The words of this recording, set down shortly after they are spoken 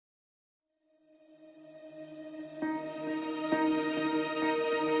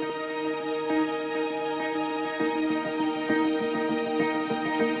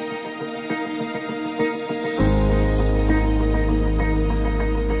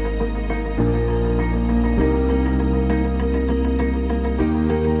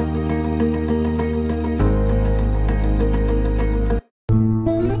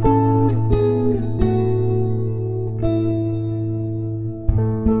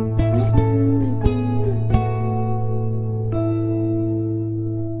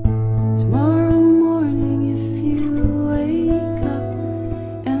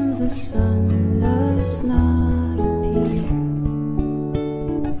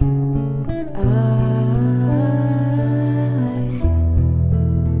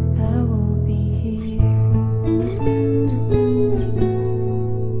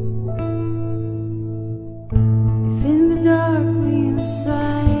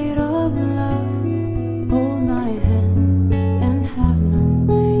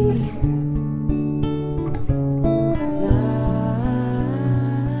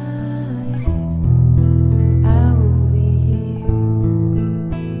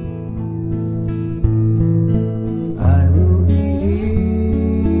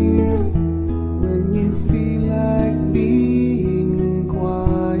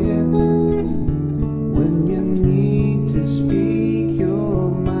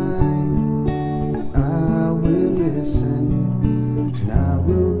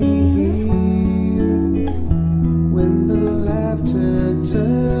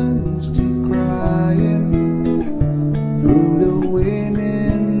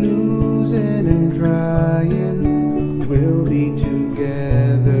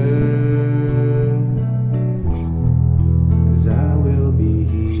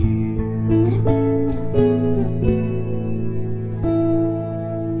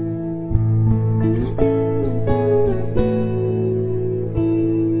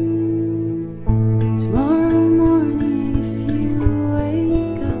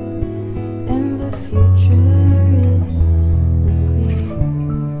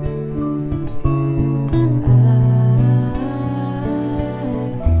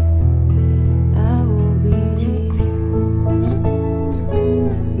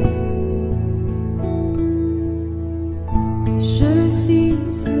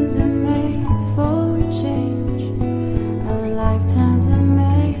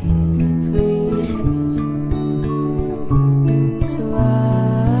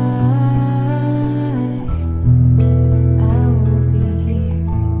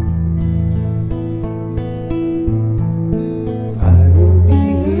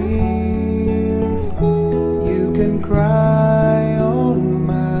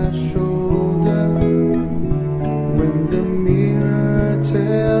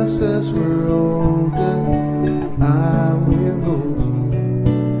us were older, I will hold you,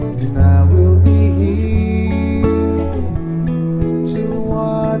 and I will be here to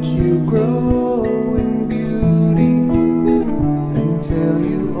watch you grow in beauty and tell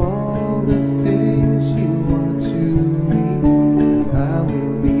you all the things you are to me. I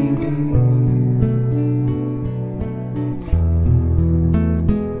will be here.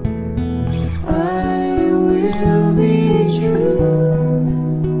 I will be true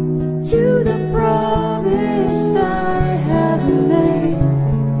to the promise I have made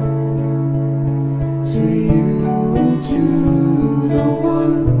to you and to the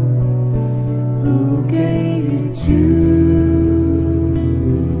one who gave it to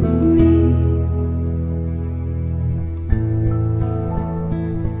me.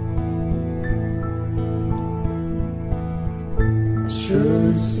 Sure,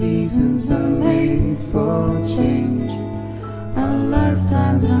 the seasons are made for change, our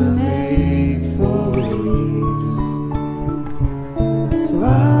lifetimes are made for ease. So I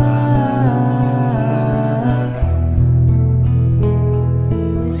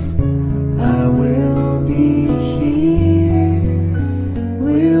will be here,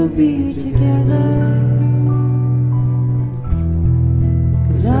 we'll be together,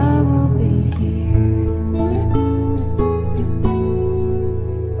 'cause I will be here.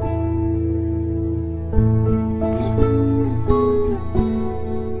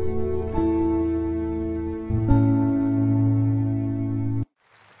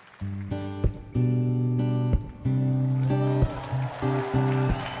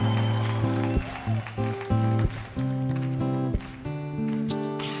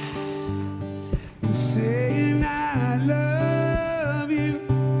 Saying I love you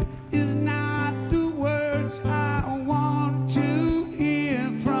is not the words I want to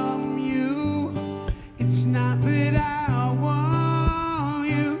hear from you. It's not that I want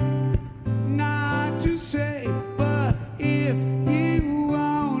you not to say, but if you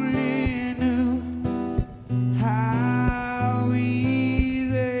only knew how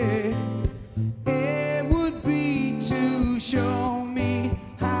easy it would be to show me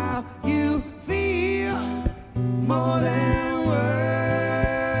how you feel. More than words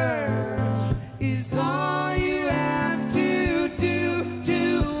is all you have to do to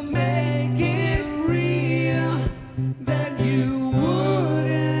make it real. That you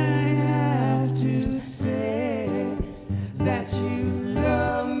wouldn't have to say that you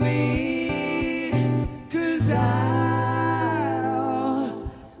love me, 'cause I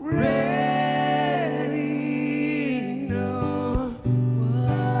already know.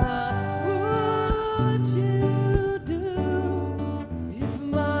 What would you do if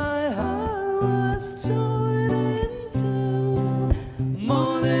my heart was torn in two?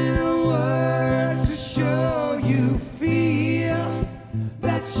 More than words to show you feel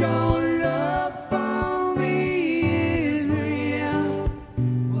that your love for me is real.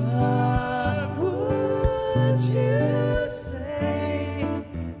 What would you say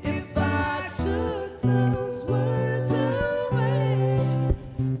if I took those words away?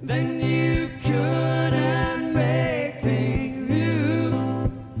 Then you couldn't make things new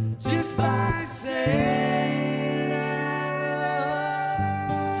just by saying I love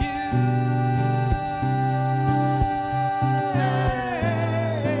you.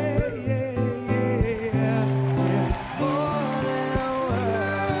 More than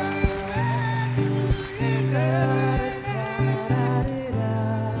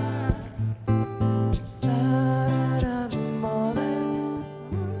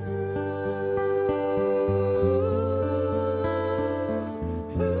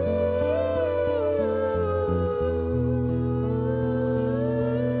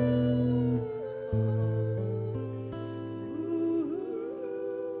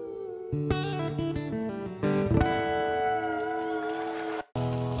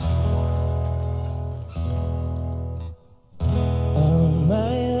all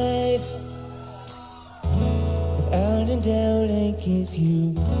my life, without a doubt, I give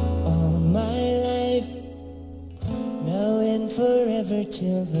you all my life, now and forever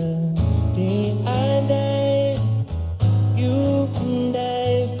till the day I die. You and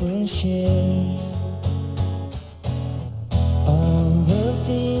I will share all the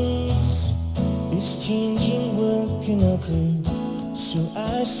things this changing world can offer. So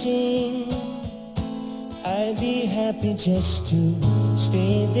I sing, I'd be happy just to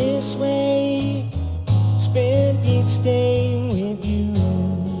stay this way, spend each day with you.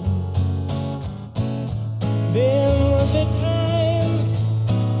 There was a time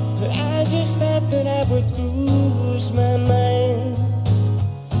that I just thought that I would lose my mind.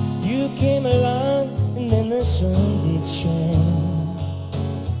 You came along and then the sun did shine.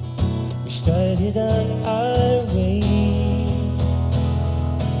 started on our way.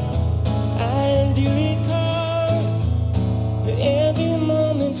 I do recall that every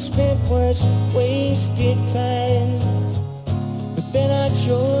moment spent was wasted time, but then I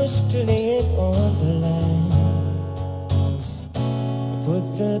chose to lay it on the line. I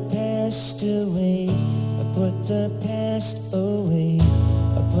put the past away, I put the past away,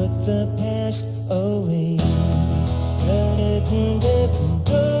 I put the past away.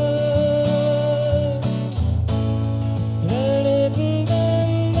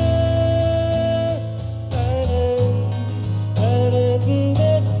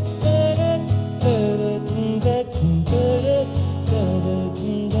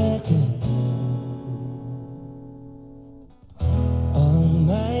 All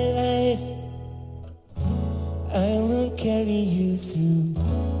my life I will carry you through.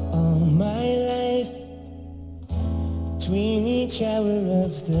 All my life, between each hour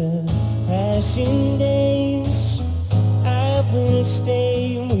of the passing days, I will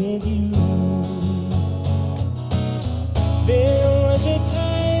stay with you. There was a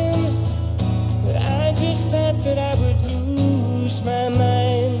time that I just thought that I would lose my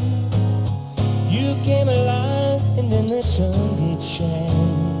mind. You came alive and then the sun did shine.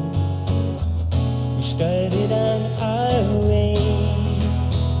 We started on our way.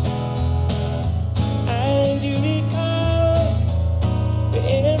 I do recall that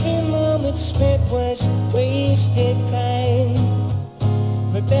every moment spent was wasted time,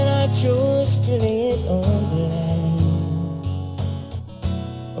 but then I chose to lay it on the line.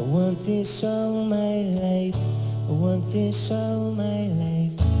 I want this all my life, I want this all my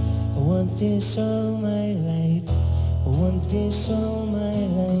life, I want this all my life, I want this all my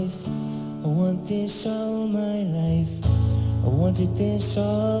life, I want this all my life, I wanted this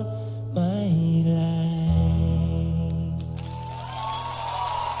all my life.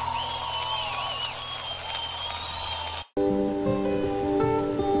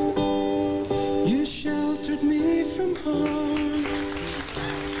 You sheltered me from harm,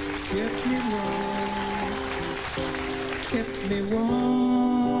 kept me warm, kept me warm.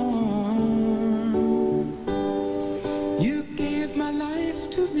 You gave my life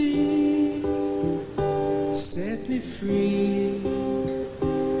to me, set me free,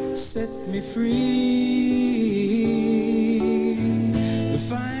 set me free. The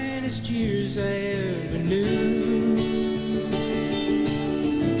finest years I ever knew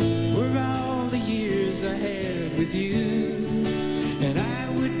were all the years I had with you, and I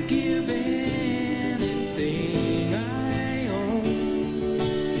would give anything I own.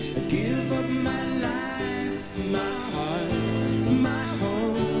 I'd give up my life, my heart, my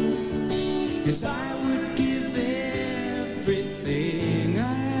home, 'cause I would give everything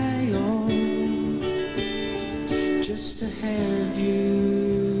I own just to have you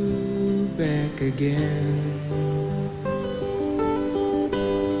back again.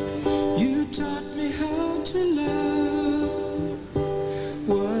 You taught me how to love,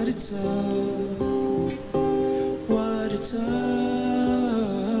 what it's all, what it's all.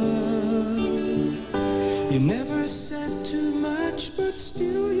 You never said too much, but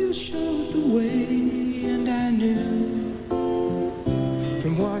still you showed the way, and I knew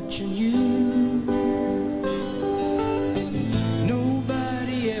from watching you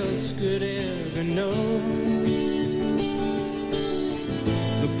nobody else could ever know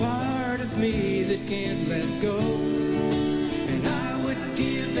the part of me that can't let go. And I would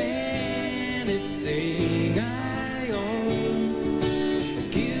give anything I own,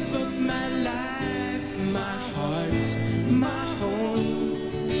 give up my life, my heart, my home.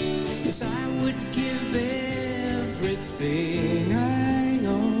 Yes, I would give everything I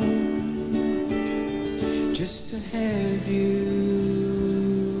own just to have you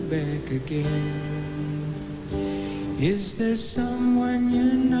back again. Is there someone you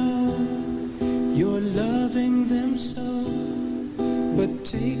know, you're loving them so, but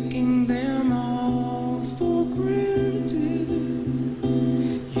taking them all for granted?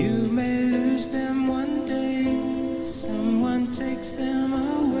 You may lose them one day, someone takes them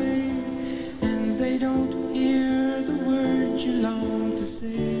away, and they don't hear the words you long to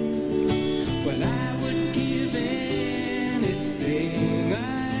say. Well, I would give anything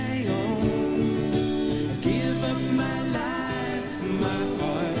I own, give up my life, my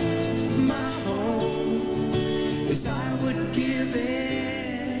heart, my home. Yes, I would give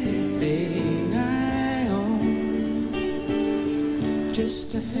anything I own just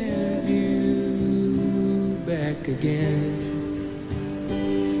to have you back again,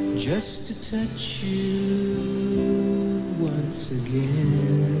 just to touch you once again.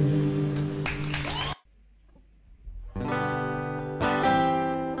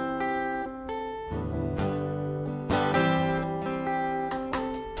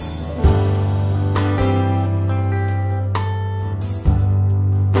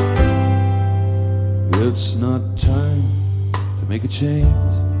 make a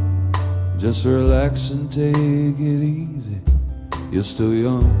change. Just relax and take it easy. You're still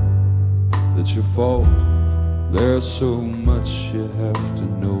young, that's your fault. There's so much you have to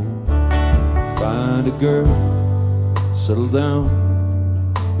know. Find a girl, settle down.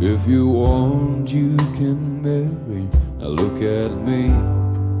 If you want, you can marry. Now look at me,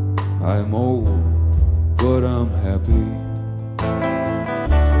 I'm old, but I'm happy.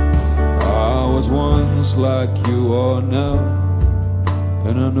 I was once like you are now,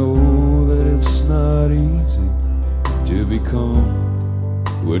 and I know that it's not easy to become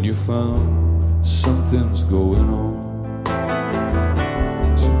when you found something's going on.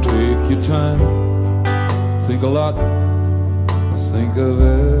 So take your time, think a lot, think of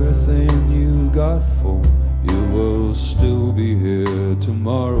everything you got, for you will still be here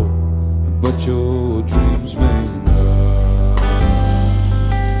tomorrow, but your dreams may not.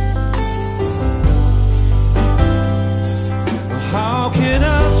 How can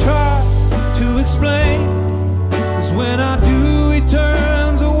I try to explain? 'Cause when I do, he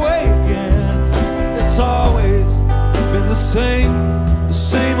turns away again. It's always been the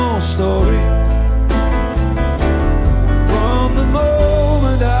same old story. From the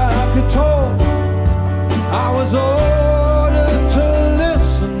moment I could talk, I was ordered to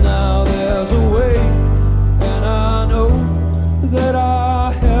listen. Now there's a way, and I know that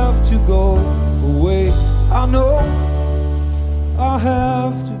I have to go away. I know I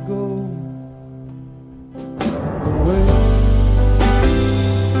have to go away.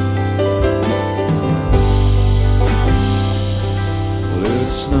 Well,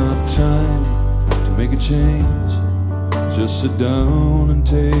 it's not time to make a change. Just sit down and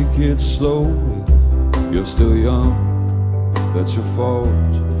take it slowly. You're still young, that's your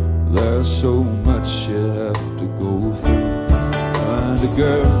fault. There's so much you have to go through. Find a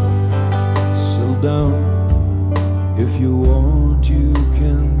girl, settle down. If you want, you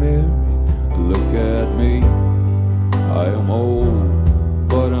can marry. Look at me, I am old,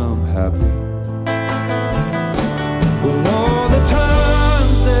 but I'm happy. Well, all the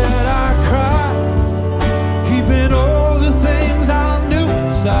times that I cried, keeping all the things I knew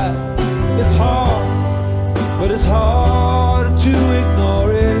inside, it's hard, but it's hard to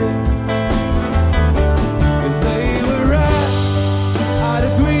ignore it. If they were right, I'd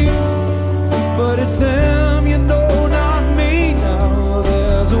agree, but it's them, you know, not me. Now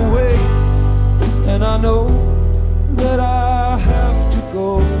there's a way, and I know that I have to go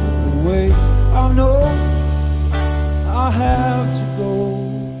away. I know I have to go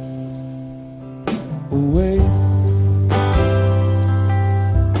away.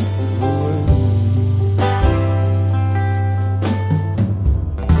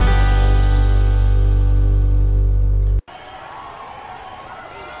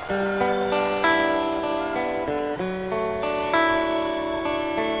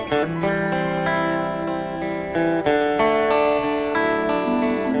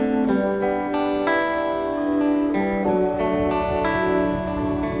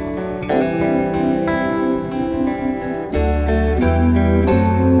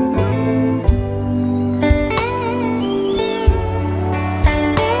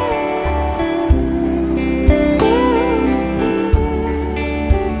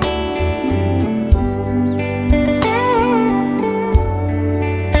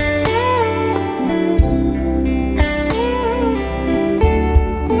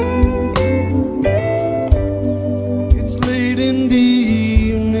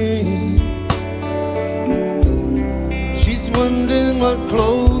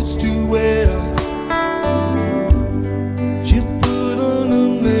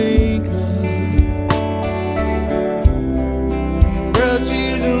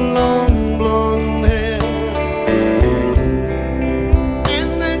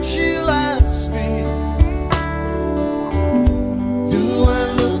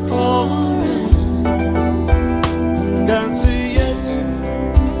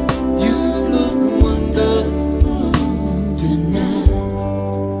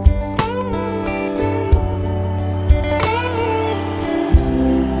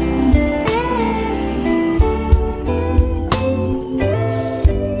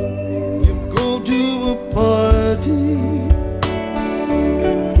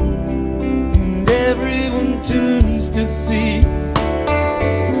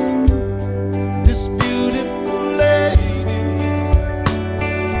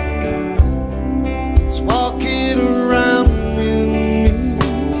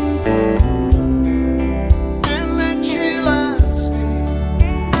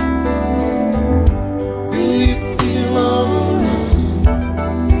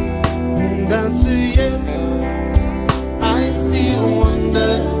 I feel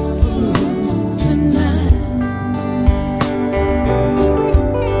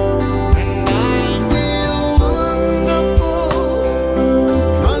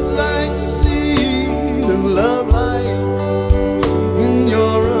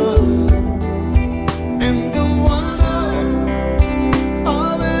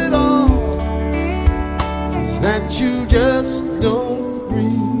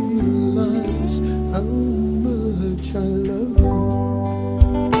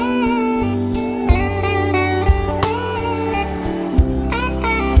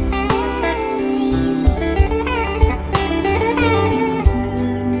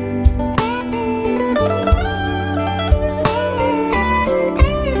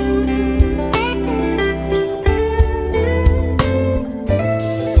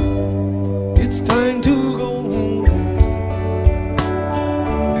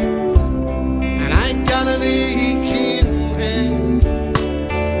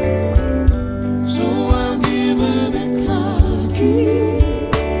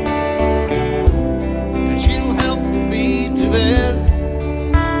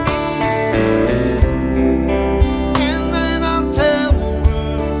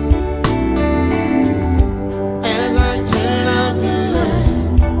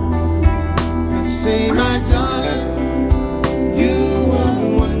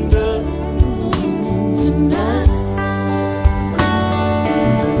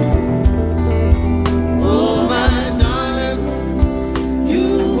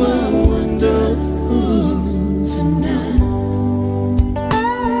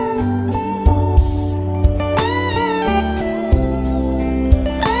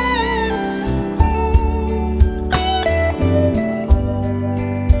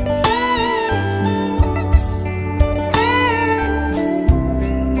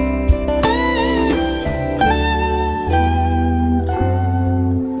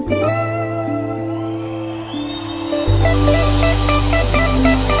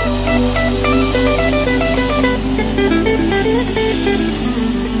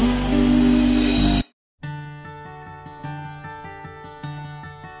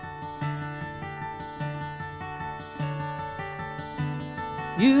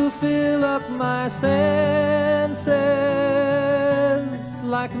You fill up my senses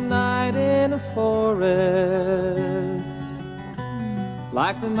like a night in a forest,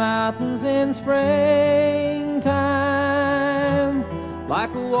 like the mountains in springtime,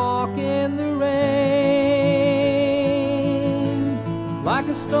 like a walk in the rain, like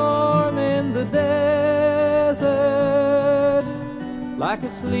a storm in the desert, like a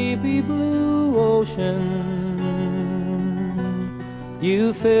sleepy blue ocean.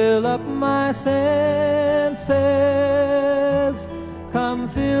 You fill up my senses, come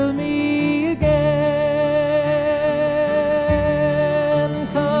fill me again.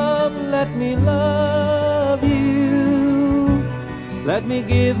 Come, let me love you, let me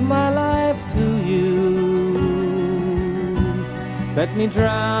give my life to you. Let me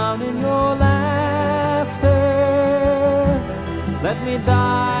drown in your laughter, let me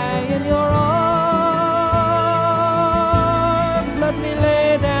die in your arms. Let me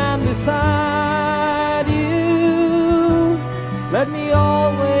lay down beside you, let me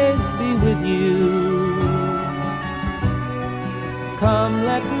always be with you. Come,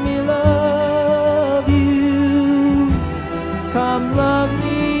 let me love you, come love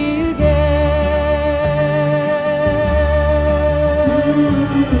me again.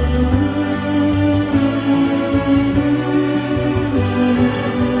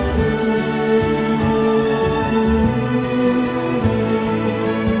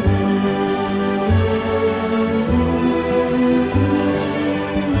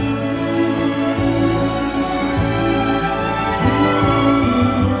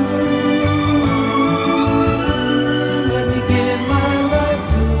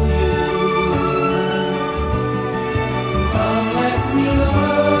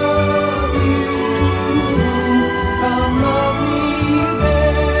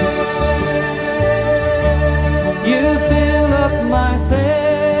 My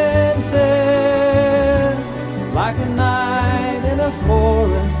senses like a night in a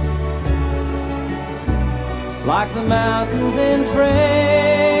forest, like the mountains in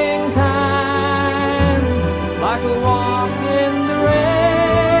springtime, like a walk in the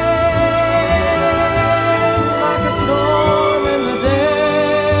rain, like a storm in the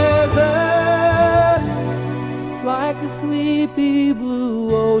desert, like a sleepy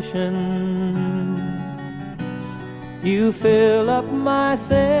blue ocean. You fill up my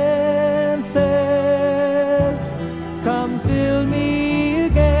senses, come fill me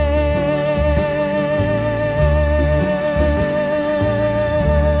again.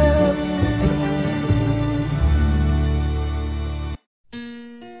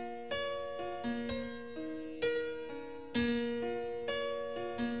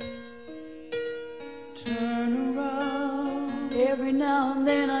 Turn around. Every now and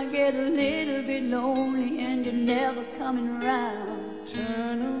then I get a little bit lonely and you're never coming around.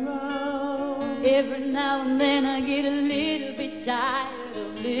 Turn around. Every now and then I get a little bit tired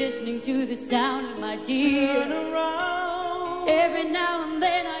of listening to the sound of my tears. Turn around. Every now and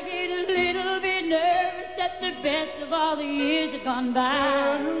then I get a little bit nervous that the best of all the years have gone by.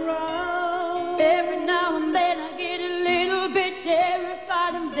 Turn around. Every now and then I get a little bit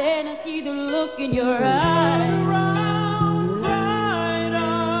terrified, and then I see the look in your eyes. Turn around, bright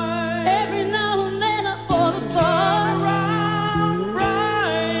eyes. Every now and then I fall apart. Turn around,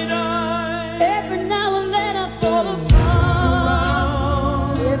 bright eyes. Every now and then I fall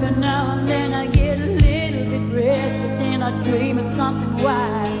apart. Every now and then I get a little bit restless and I dream of something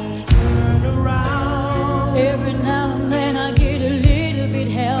wild. Turn around. Every now and then I get a little bit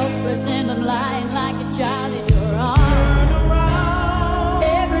helpless and I'm lying like a child in your arms. Turn around.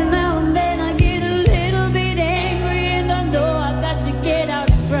 Every now and then I get a little bit angry and I know I've got to get out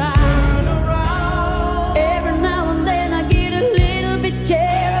and cry. Turn around. Every now and then I get a little bit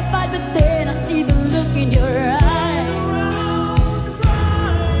terrified, but then I see the look in your eyes.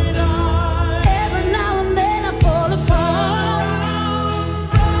 Every now and then I fall apart.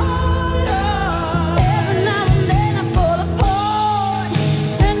 Every now and then I fall apart.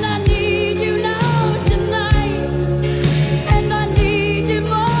 And I need you now tonight. And I need you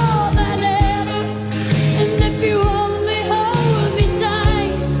more than ever. And if you only hold me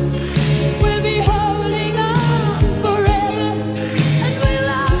tight, we'll be holding on forever. And we'll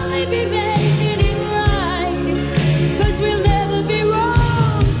only be making it right, 'cause we'll never be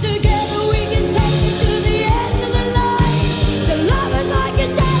wrong. Together we can take it to the end of the line. The love is like a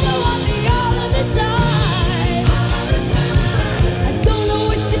shadow on me all of the time. I don't know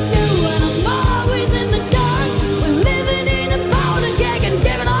what to do and I'm always in the dark. We're living in a powder keg and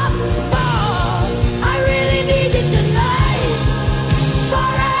giving off balls. I really need you tonight.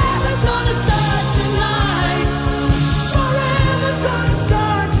 Forever's gonna start tonight. Forever's gonna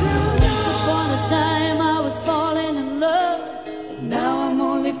start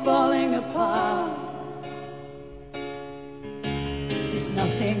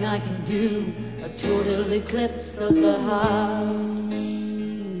nothing I can do, a total eclipse of the heart.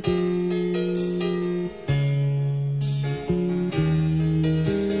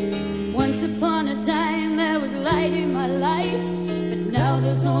 Once upon a time there was light in my life, but now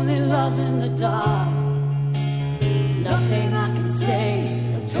there's only love in the dark. Nothing I can say,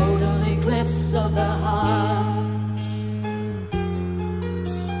 a total eclipse of the heart.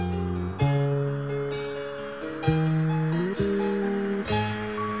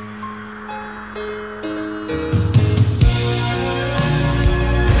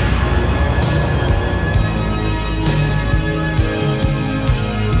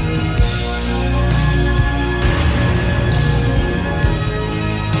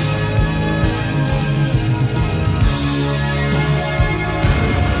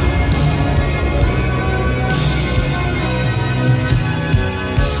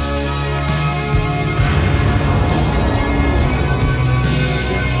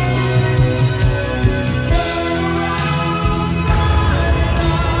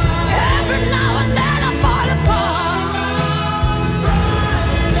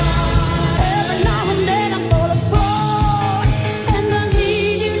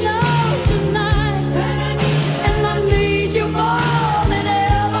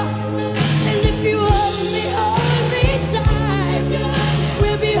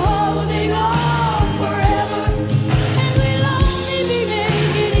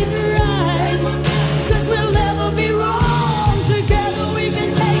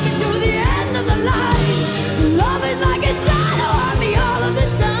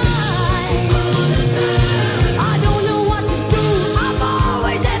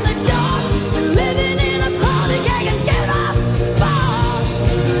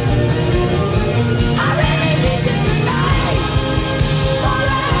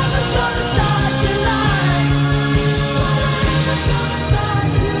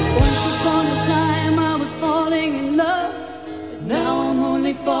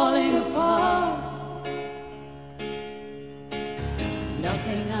 Falling apart.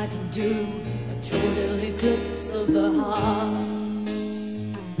 Nothing I can do, a total eclipse of the heart.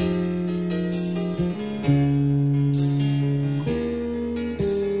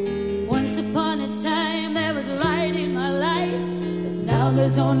 Once upon a time there was light in my life, but now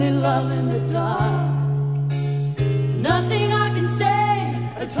there's only love in the dark. Nothing I can say,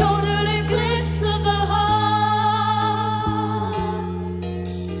 a total eclipse of the heart.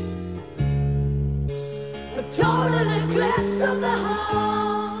 Total eclipse of the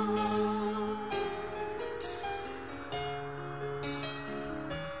heart.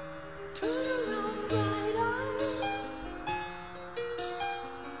 Turn around, bright eyes.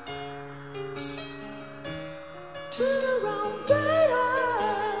 Turn around, bright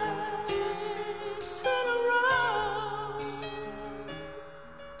eyes. Turn around.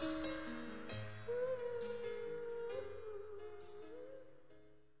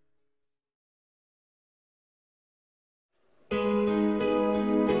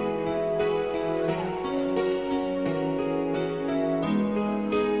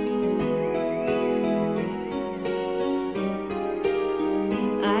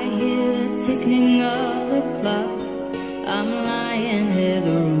 Ticking of the clock, I'm lying here,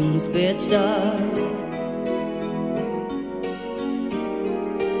 the room's pitch dark.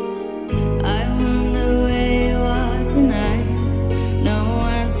 I wonder where you are tonight, no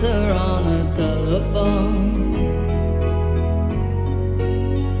answer on the telephone.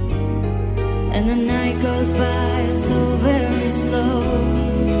 And the night goes by so very slow.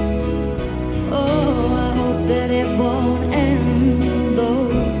 Oh, I hope that it won't end though.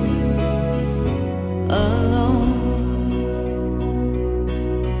 Alone.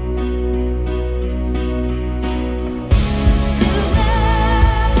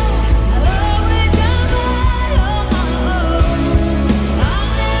 Tonight, I'll always have my own. I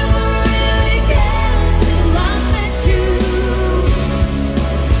never really cared till I met you,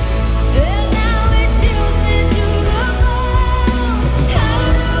 and now it chills me to the bone. How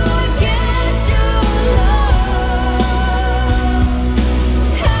do I get your love?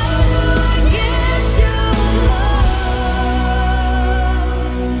 How do I get your love?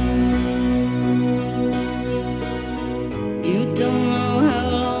 You don't know how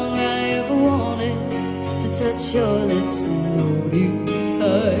long I ever wanted to touch your lips and hold you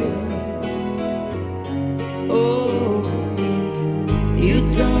tight. Oh, you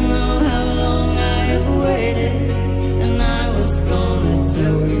don't know how long I ever waited, and I was gonna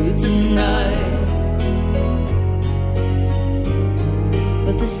tell you tonight.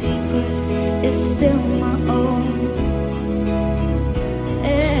 But the secret is still my own,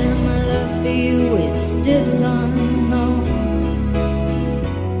 and my love for you is still unknown.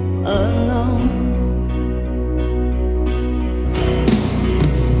 alone.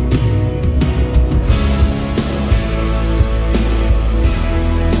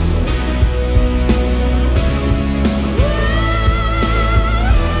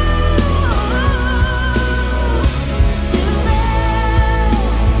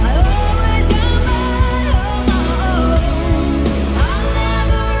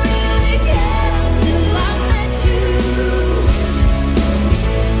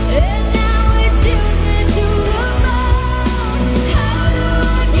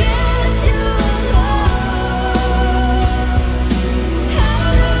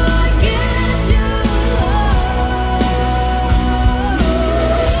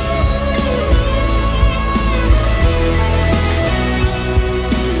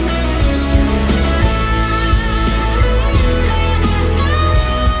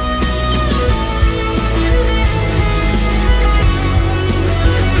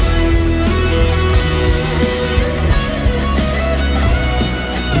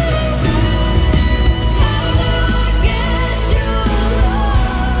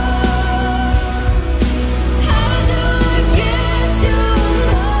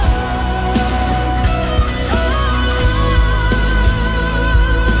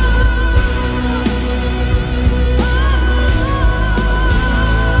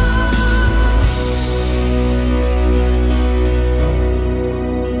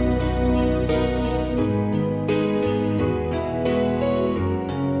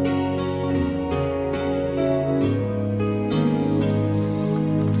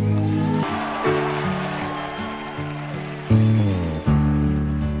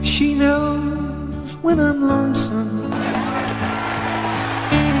 She knows when I'm lonesome,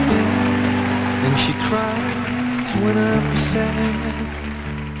 and she cries when I'm sad.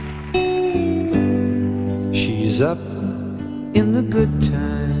 She's up in the good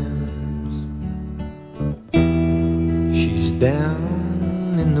times, she's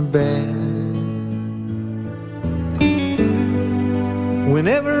down in the bad.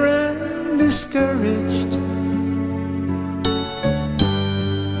 Whenever I'm discouraged,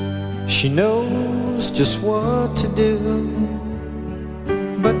 she knows just what to do.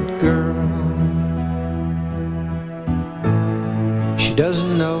 But girl, she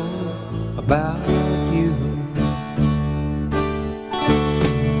doesn't know about you.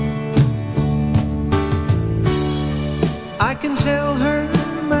 I can tell her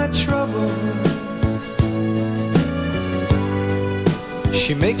my trouble,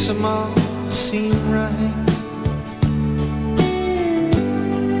 she makes them all seem right.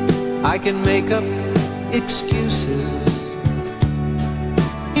 I can make up excuses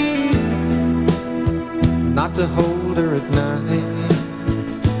not to hold her at night.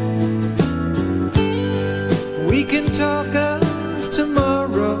 We can talk of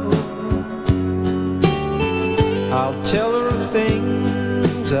tomorrow, I'll tell her of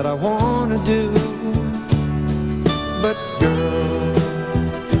things that I want to do. But girl,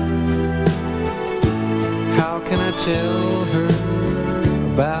 how can I tell her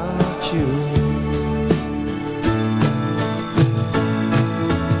about you?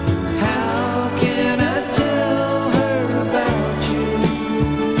 How can I tell her about you?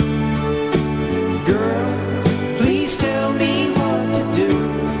 Girl, please tell me what to do.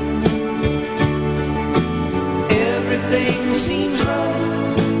 Everything seems wrong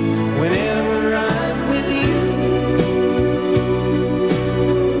whenever I'm with you.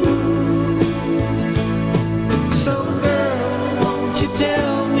 So girl, won't you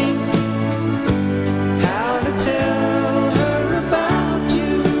tell me how to tell her about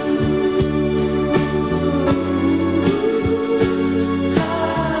you?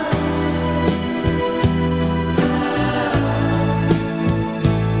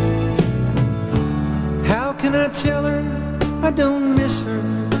 How can I tell her I don't miss her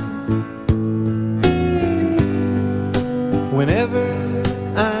whenever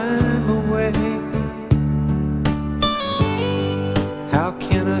I'm away? How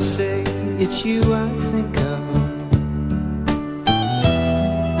can I say it's you I think of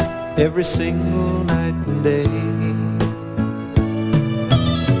every single night and day?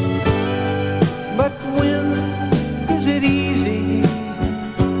 But when is it easy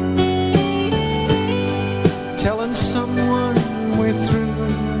telling someone we're through?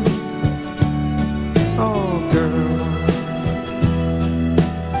 Oh girl,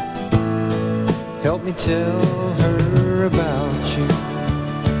 help me tell her about you.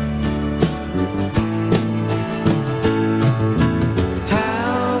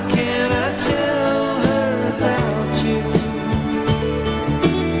 How can I tell her about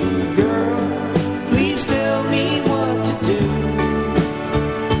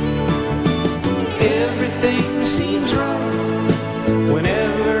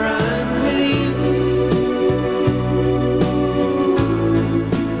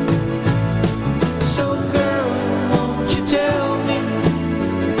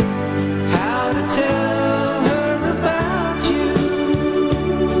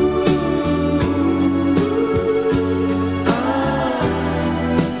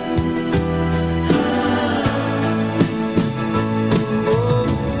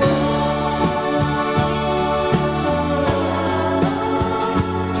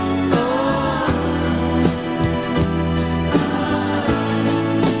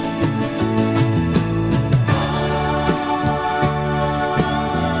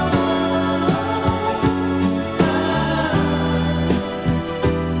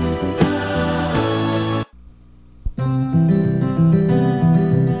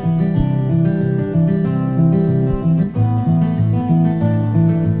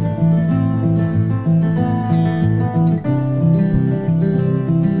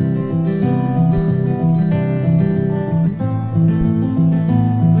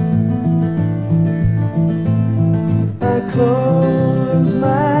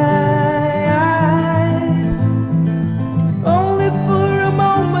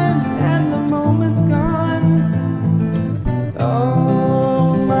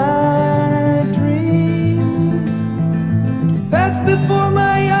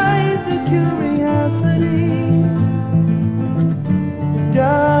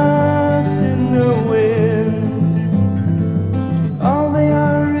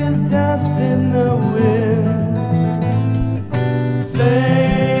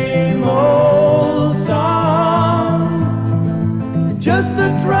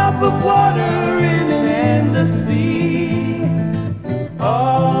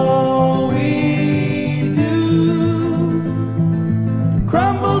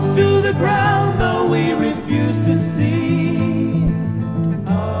crumbles to the ground, though we refuse to see.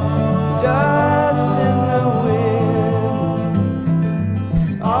 Dust in the wind.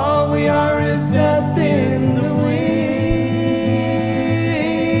 All we are is dust in the wind.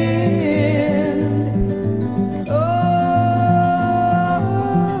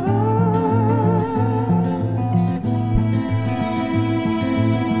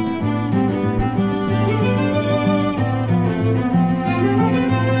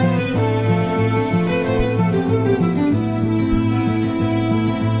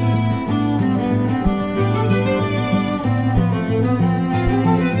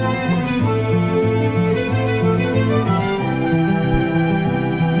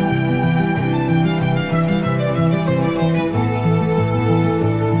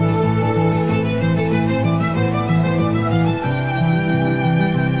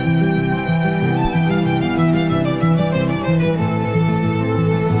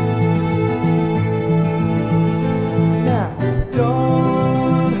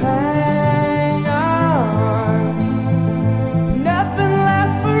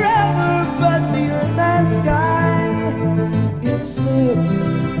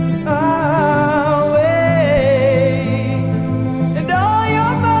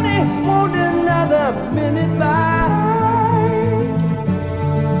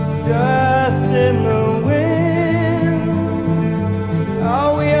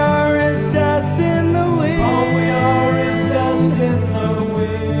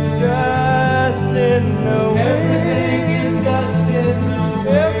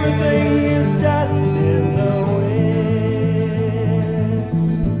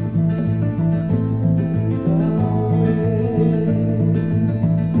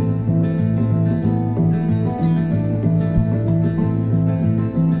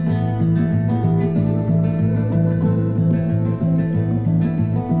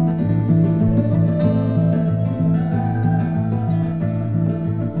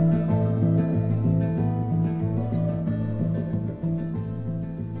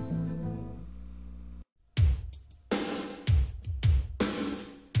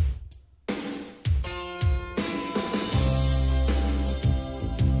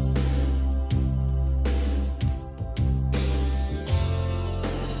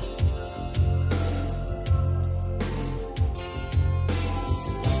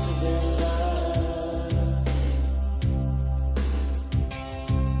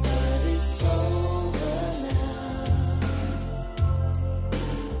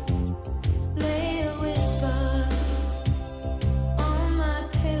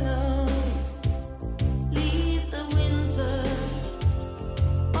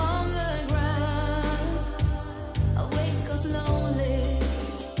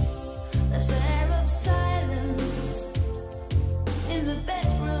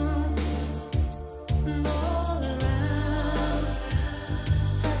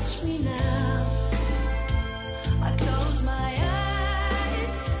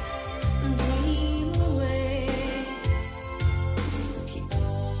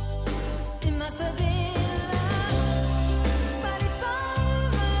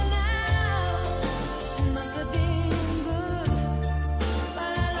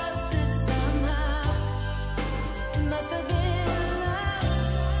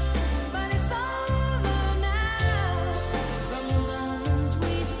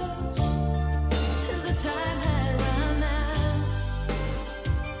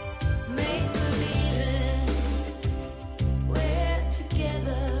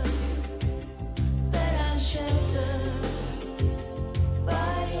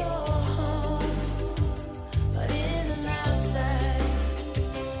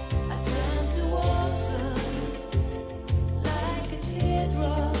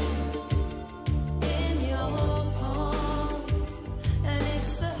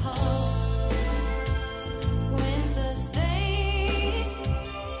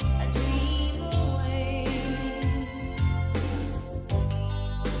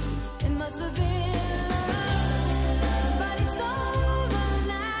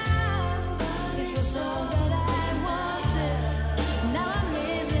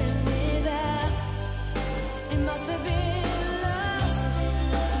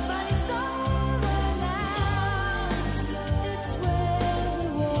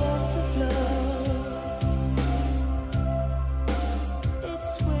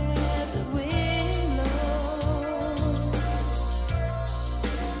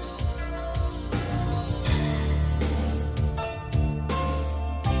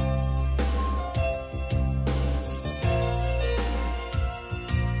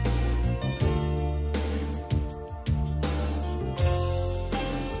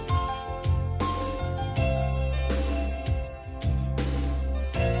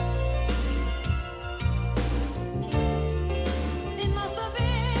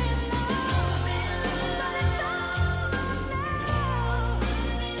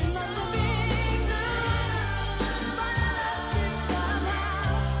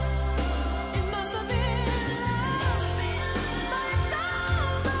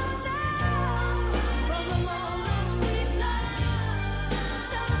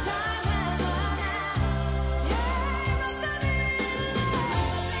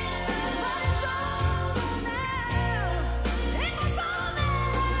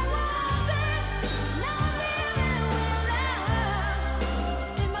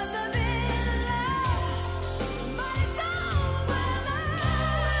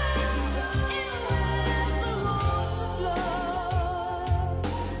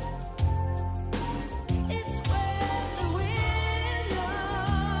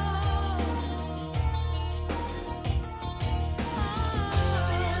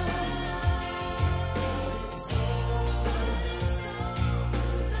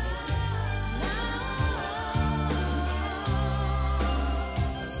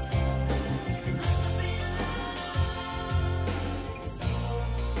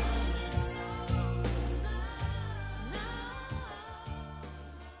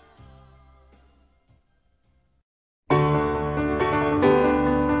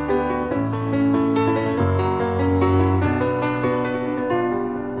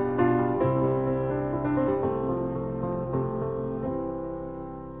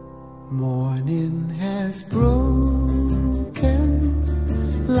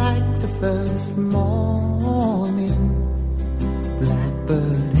 first morning,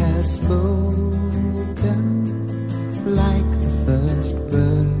 blackbird has spoken like the first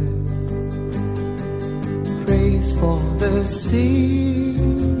bird. Praise for the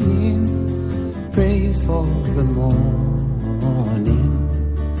singing, praise for the morning,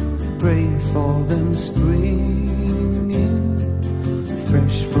 praise for them springing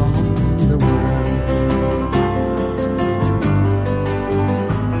fresh from the world.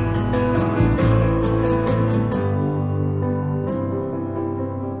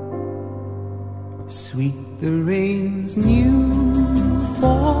 Sweet the rain's new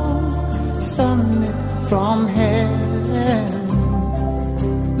fall, sunlit from heaven,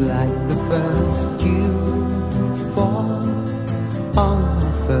 like the first dew fall on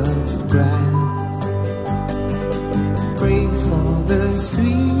the first grass. Praise for the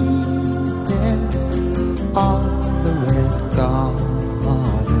sweetness of the red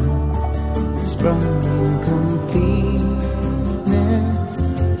garden, sprung in completeness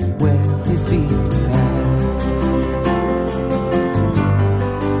where his feet pass.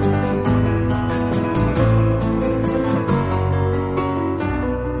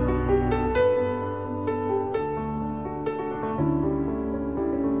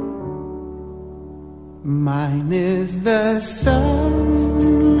 Mine is the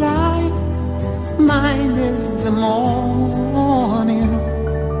sunlight, mine is the morning,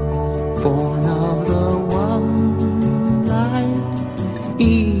 born of the one light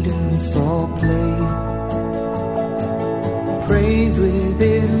Eden saw play. Praise with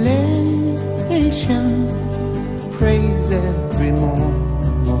elation, praise every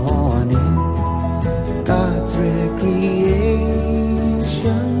morning, God's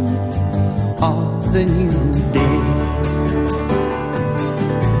recreation of the new day.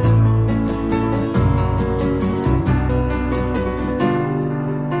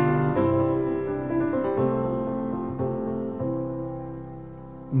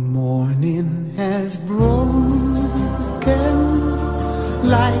 Morning has broken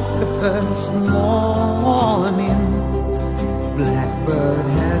like the first morning, blackbird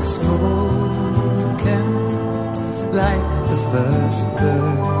has spoken like the first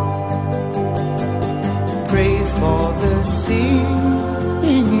bird. Praise for the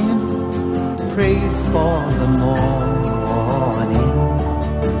singing, praise for the morning,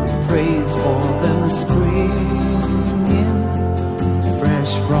 praise for them springing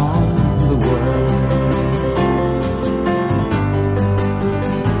fresh from the world.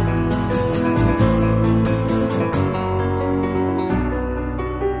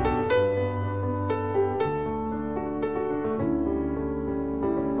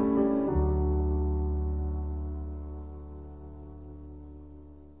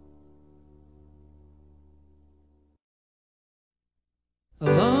 A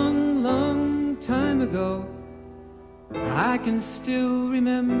long, long time ago, I can still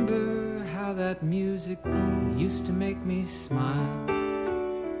remember how that music used to make me smile.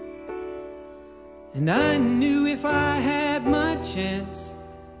 And I knew if I had my chance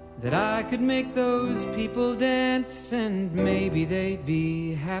that I could make those people dance, and maybe they'd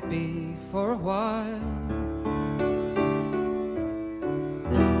be happy for a while.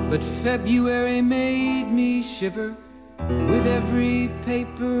 But February made me shiver with every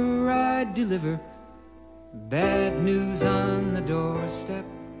paper I deliver. Bad news on the doorstep,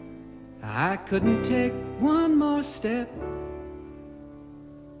 I couldn't take one more step.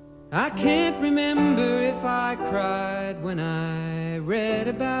 I can't remember if I cried when I read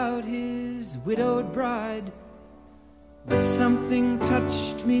about his widowed bride, but something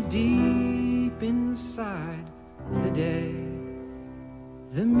touched me deep inside the day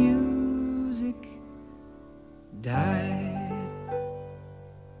the music died.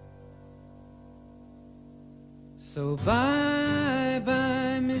 So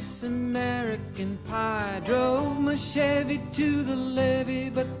bye-bye, Miss American Pie. Drove my Chevy to the levee,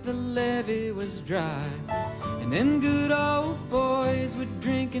 but the levee was dry. And them good old boys were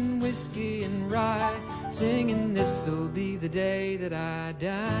drinking whiskey and rye, singing, this'll be the day that I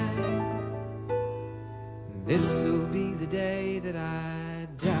die. This'll be the day that I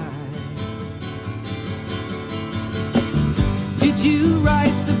die. Did you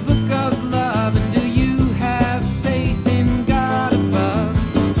write the book of love, and do you have faith in God above?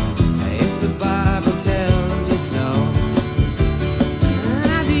 If the Bible tells you so,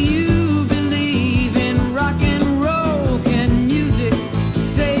 do you believe in rock and roll? Can music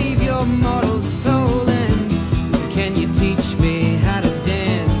save your mortal soul? And can you teach me how to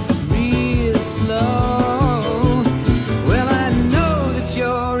dance real slow? Well, I know that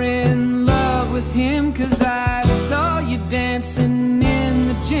you're in love with him, 'cause I saw you dancing in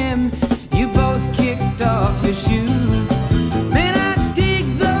the gym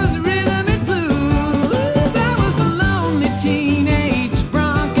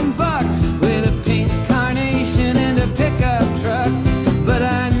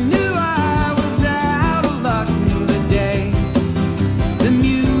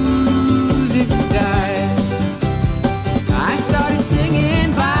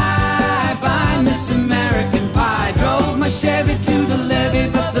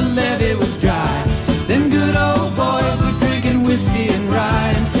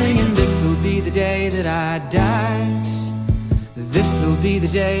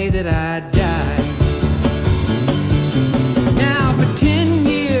day that I die. Now for 10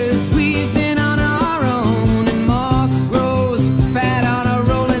 years we've been on our own, and moss grows fat on a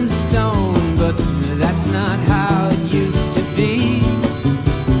rolling stone, but that's not how it used to be.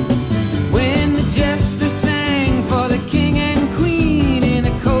 When the jester sang for the king and queen in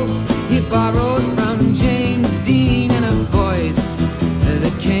a coat he borrowed from James Dean, and a voice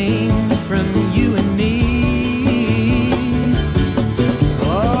that came from you and me.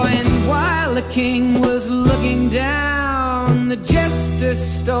 Oh, and while the king was looking down, the jester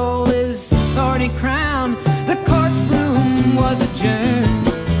stole his thorny crown. The courtroom was adjourned.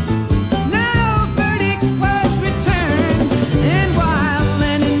 No verdict was returned. And while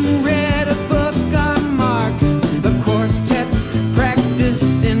Lenin read a book on Marx, the quartet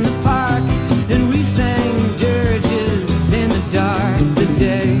practiced in the park, and we sang dirges in the dark. The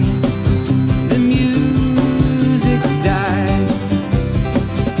day the music died,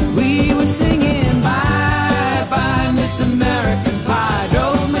 we were singing bye bye Miss American Pie.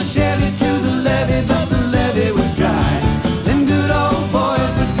 Drove my Chevy to the levee, but the levee was dry. Them good old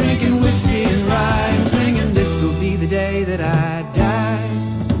boys were drinking whiskey and rye, and singing, this'll be the day that I die.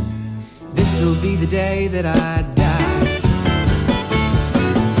 This'll be the day that I die.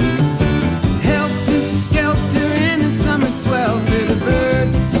 Helter skelter in the summer swelter, the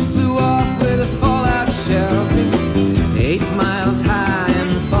birds flew off with a fallout shelter. 8 miles high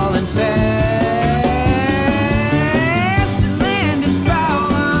and falling fast, landed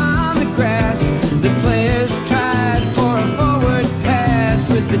foul on the grass. The players tried for a forward pass,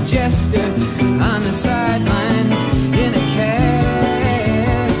 with the jester on the sidelines in a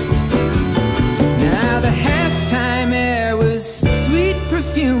cast. Now the halftime air was sweet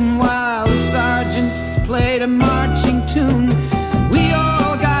perfume, while the sergeants played a marching tune. We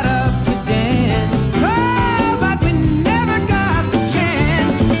all got up to dance, oh, but we never got the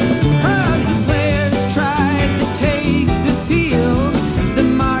chance, 'cause the players tried to take the field. The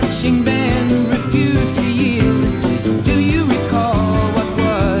marching band refused to yield. Do you recall what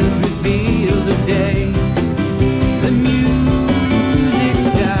was revealed the day the music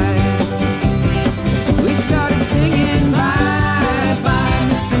died? We started singing bye bye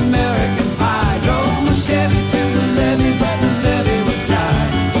Miss American Pie. Drove my Chevy to the levee, but the levee was dry.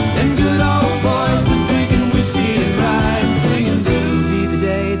 Them good old boys were drinking whiskey and rye, and singing, this'll be the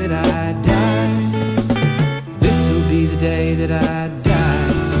day that I die. This'll be the day that I die.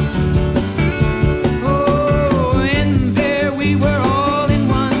 Oh, and there we were all in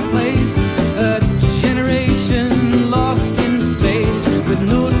one place, a generation lost in space, with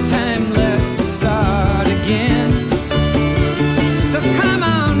no time left to start again. So come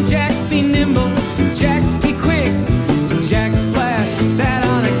on, Jack, be nimble, Jack, be quick. Jack Flash sat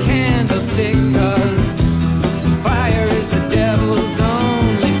on a candlestick, 'cause fire is the devil's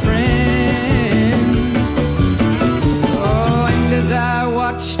only friend. Oh, and as I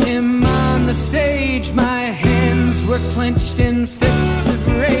watched him on the stage, my hands were clenched in fists of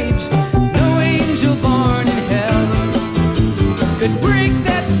rage. No angel born in hell could break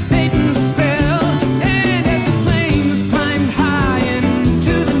that Satan's spell. And as the flames climbed high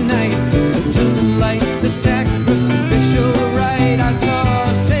into the night to light the sacrificial rite, I saw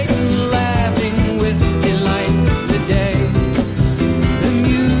Satan laughing with delight. The day the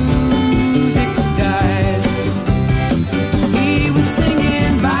music died, he was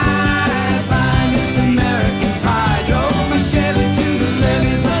singing bye bye Miss American Pie. Drove my Chevy to the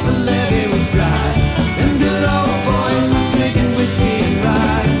levee, but the levee was dry. Them good old boys were drinking whiskey and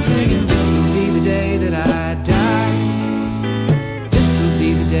rye, and singing, this'll be the day that I die. This'll be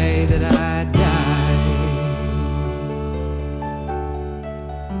the day that I die.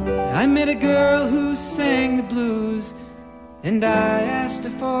 I met a girl who sang the blues, and I asked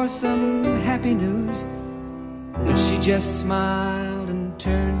her for some happy news, but she just smiled and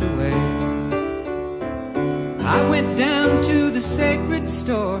turned away. I went down to the sacred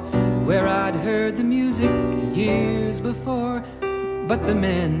store where I'd heard the music years before, but the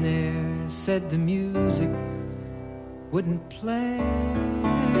man there said the music wouldn't play.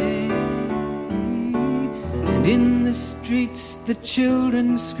 And in the streets the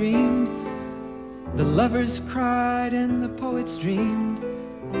children screamed, the lovers cried and the poets dreamed,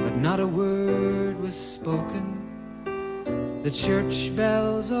 but not a word was spoken. The church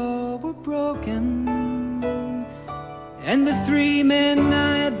bells all were broken, and the 3 men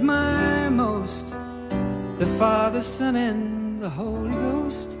I admire most, the Father, Son, and the Holy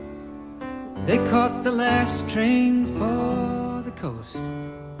Ghost, they caught the last train for the coast.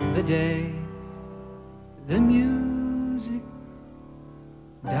 The day the music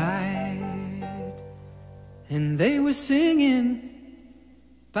died, and they were singing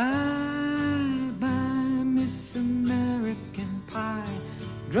Bye-bye, Miss American Pie.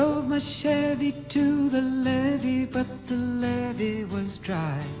 Drove my Chevy to the levee, but the levee was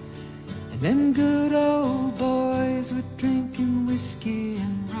dry. And them good old boys were drinking whiskey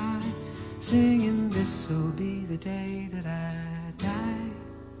and rye, singing, this'll be the day that I die.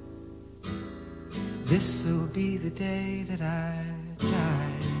 This'll be the day that I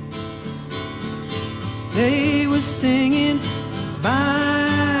die. They were singing,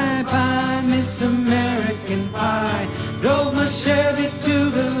 bye-bye, Miss American Pie. Drove my Chevy to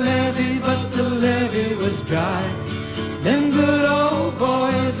the levee, but the levee was dry. Them good old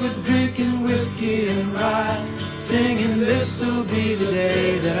boys were drinking whiskey and rye, singing, this'll be the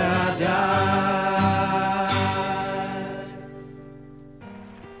day that I die.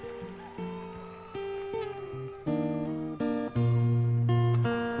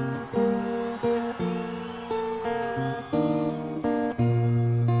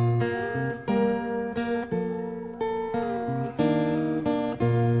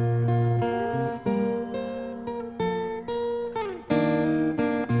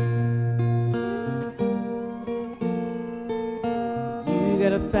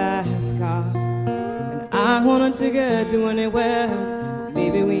 Got a fast car, and I want to get to anywhere.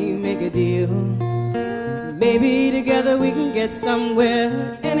 Maybe we make a deal. Maybe together we can get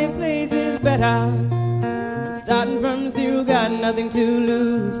somewhere. Any place is better. Starting from zero, got nothing to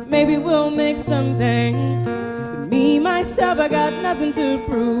lose. Maybe we'll make something. But me, myself, I got nothing to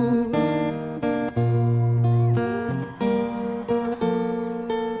prove.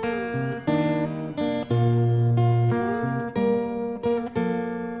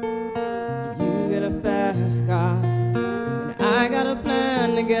 And I got a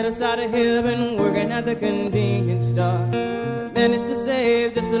plan to get us out of here. Been working at the convenience store. Managed to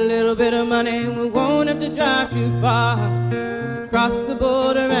save just a little bit of money. We won't have to drive too far. Just across the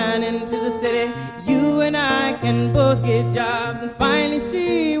border and into the city. You and I can both get jobs and finally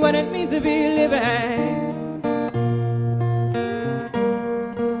see what it means to be living.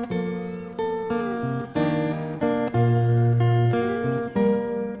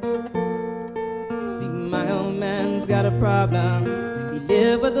 Got a problem. He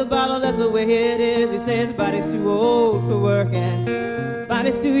lived with a bottle, that's the way it is. He says his body's too old for working. His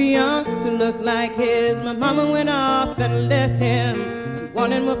body's too young to look like his. My mama went off and left him. She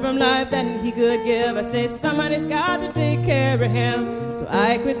wanted more from life than he could give. I say somebody's got to take care of him. So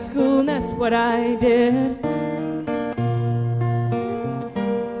I quit school and that's what I did.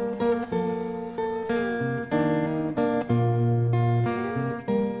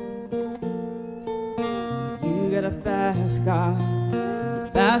 Fast car, so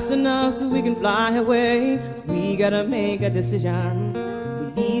fast enough so we can fly away. We gotta make a decision.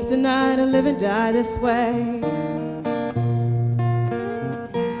 We leave tonight or live and die this way.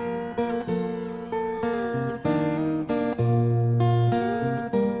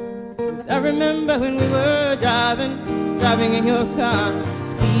 'Cause I remember when we were driving in your car.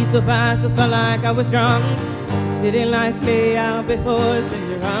 Speed so fast, I felt like I was drunk. City lights lay out before us, and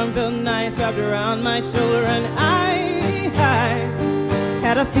your arm felt nice wrapped around my shoulder, and I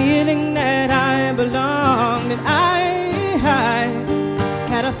had a feeling that I belonged, and I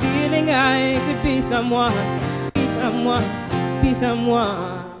had a feeling I could be someone, be someone, be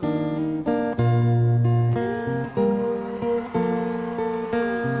someone.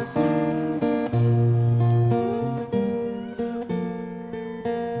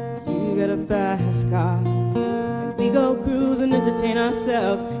 You got a fast car, we go cruise and entertain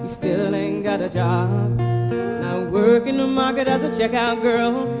ourselves. You still ain't got a job. Now work in the market as a checkout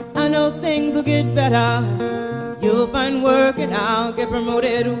girl. I know things will get better. You'll find work and I'll get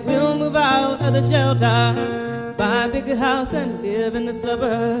promoted. We'll move out of the shelter, buy a bigger house and live in the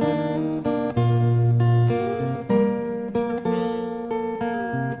suburbs.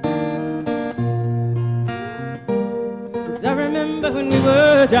 'Cause I remember when we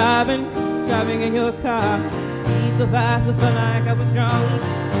were driving in your car. Speed so fast, I felt like I was drunk.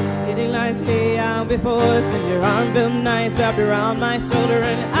 City lights lay out before us, and your arm felt nice wrapped around my shoulder,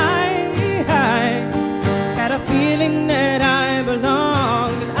 and I had a feeling that I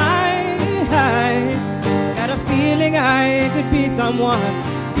belonged, and I had a feeling I could be someone,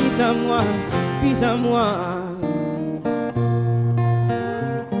 be someone, be someone.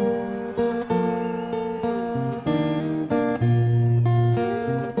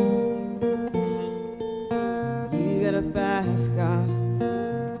 Fast car,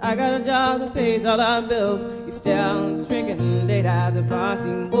 I got a job that pays all our bills. You stay out drinking late at the bar,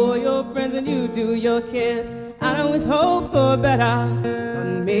 seeing more your friends than you do your kids. I always hope for better,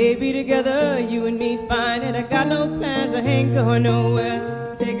 and maybe together you and me find it. I got no plans, I ain't going nowhere.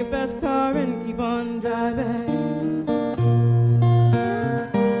 take a fast car and keep on driving.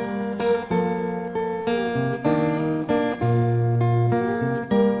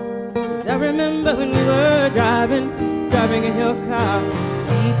 'Cause I remember when we were driving in your car,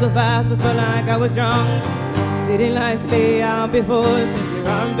 speed so fast I felt like I was drunk. City lights lay out before us, and your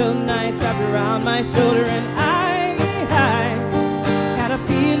arm felt nice wrapped around my shoulder, and I had a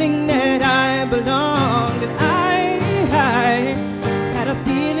feeling that I belonged, and I had a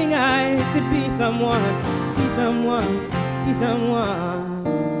feeling I could be someone, be someone, be someone.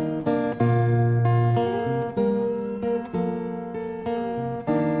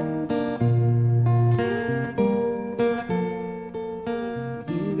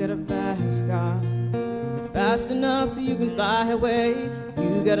 You got a fast car, fast enough so you can fly away.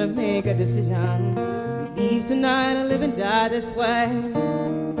 You gotta make a decision. We leave tonight and live and die this way.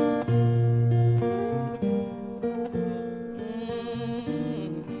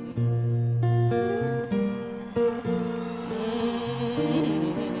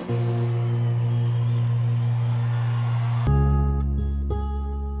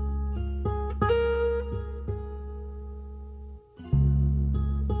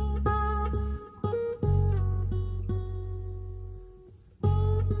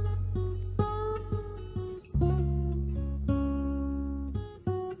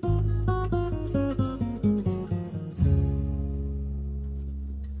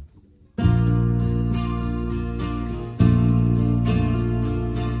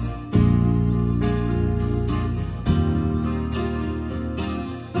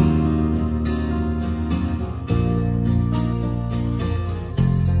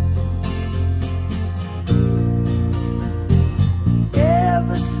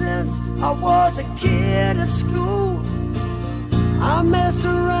 I was a kid at school, I messed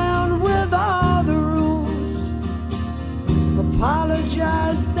around with all the rules.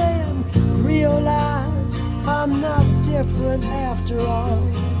 Apologized then, realized I'm not different after all.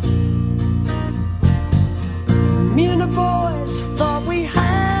 Me and the boys thought we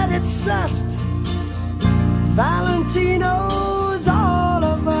had it sussed. Valentino's all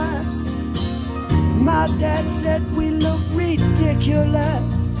of us. My dad said we look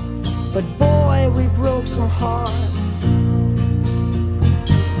ridiculous, but boy, we broke some hearts.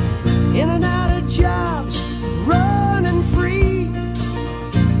 In and out of jobs, running free,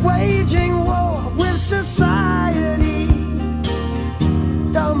 waging war with society.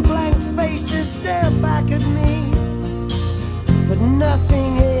 Dumb blank faces stare back at me, but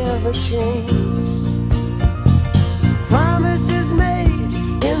nothing ever changed. Promises made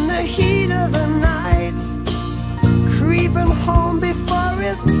in the heat of the night, creeping home before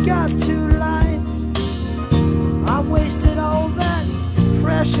it got too light. I wasted all that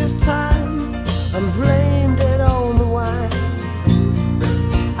precious time and blamed it on the wine.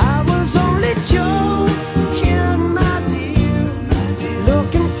 I was only joking, my dear,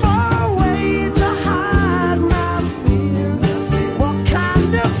 looking for a way to hide my fear. What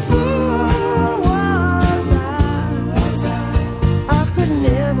kind of fool was I? I could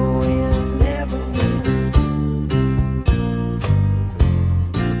never win, never win.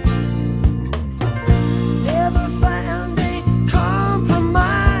 Never found a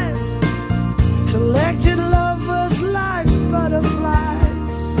compromise. Collected lovers like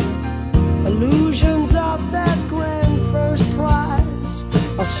butterflies. Illusions of that grand first prize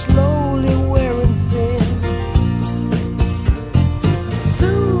are slowly wearing thin.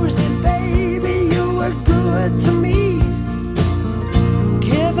 Susie, baby, you were good to me,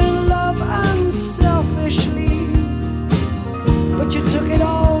 giving love unselfishly, but you took it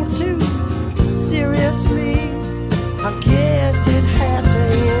all too seriously. I guess it had to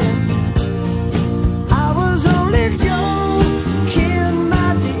end. I was only joking, my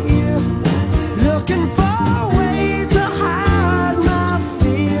dear, looking for a way to hide my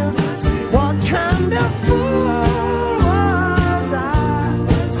fear.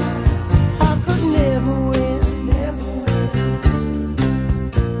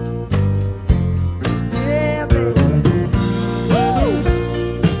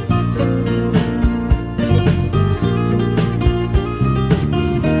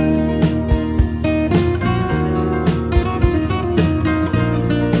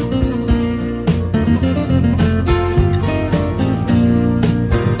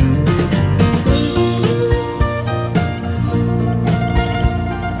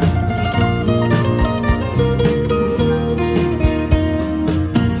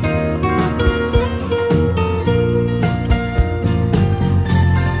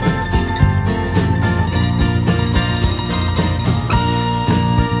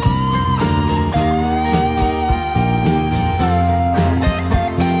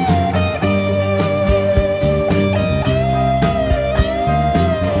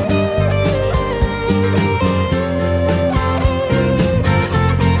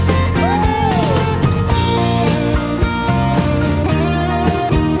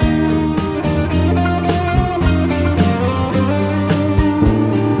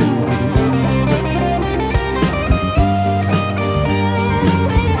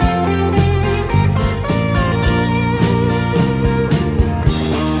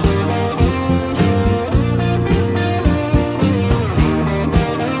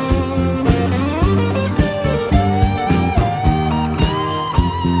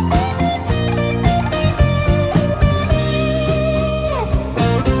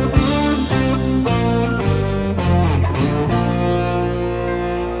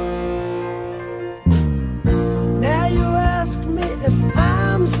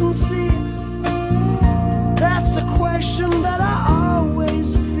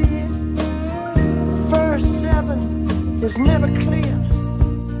 is never clear,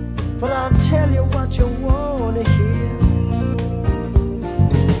 but I'll tell you what you wanna hear.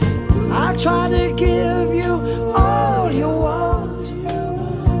 I try to give you all you want,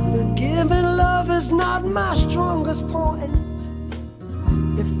 but giving love is not my strongest point.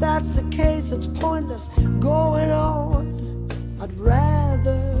 If that's the case, it's pointless going on. I'd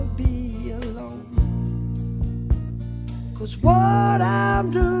rather be alone. 'Cause what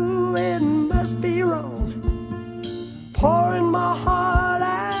I'm doing must be wrong, pouring my heart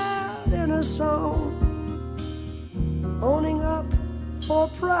out in a song, owning up for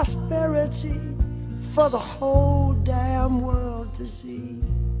prosperity for the whole damn world to see.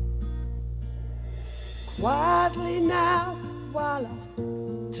 Quietly now, while I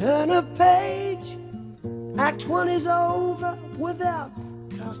turn a page, Act 1 is over without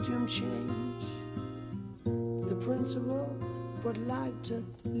costume change. The principal would like to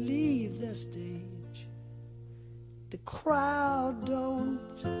leave the stage. The crowd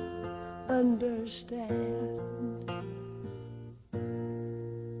don't understand.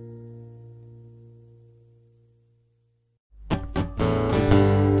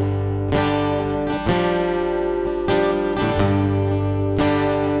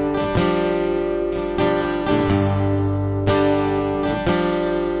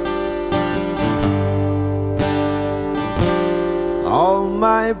 All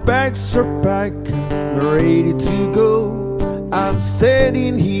my bags are packed, ready to go. I'm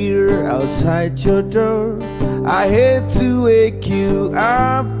standing here outside your door. I had to wake you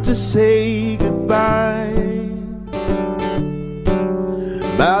up to say goodbye.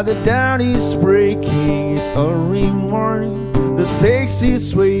 But the dawn is breaking, it's early morning. The taxi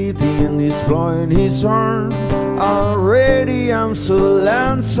is waiting, he's blowing his horn. Already I'm so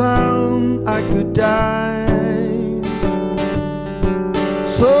lonesome I could die.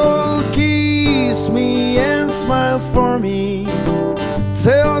 So kiss me and smile for me.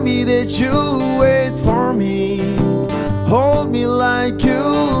 Tell me that you'll wait for me. Hold me like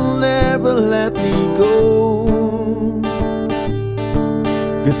you'll never let me go.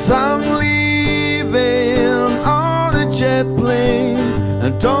 'Cause I'm leaving on a jet plane. I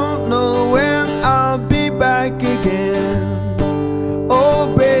don't know when I'll be back again. Oh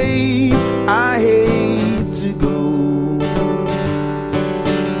babe, I hate to go.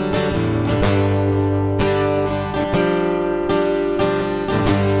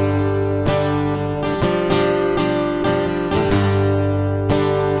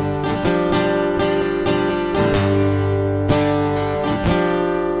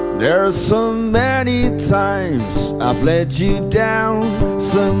 There are so many times I've let you down,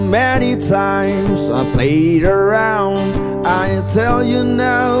 so many times I played around. I tell you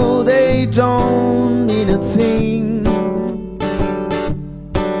now they don't mean a thing.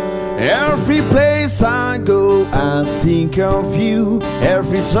 Every place I go I think of you.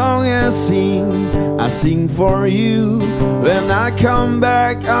 Every song I sing for you. When I come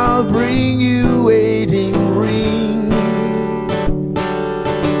back I'll bring you wedding ring.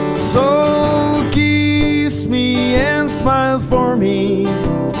 So kiss me and smile for me.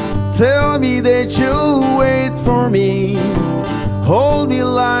 Tell me that you'll wait for me. Hold me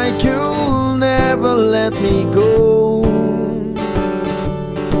like you'll never let me go.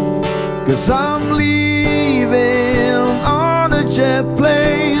 'Cause I'm leaving on a jet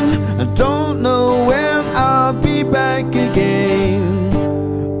plane. I don't know when I'll be back again.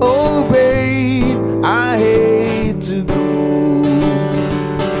 Oh babe, I hate to go.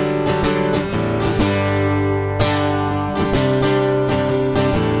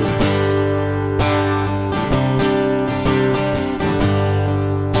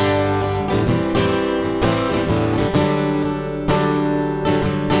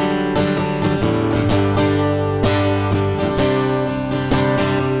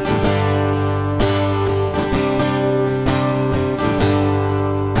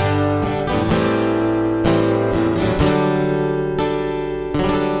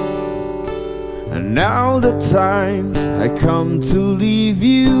 Now the times I come to leave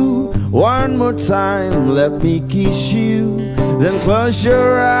you. One more time, let me kiss you. Then close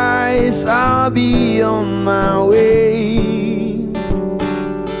your eyes, I'll be on my way.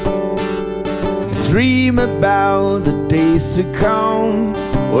 Dream about the days to come,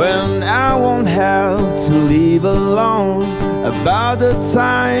 when I won't have to live alone. About the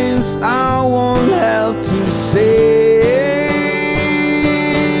times I won't have to say.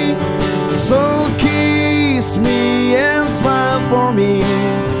 So kiss me and smile for me.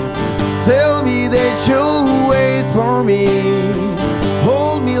 Tell me that you'll wait for me.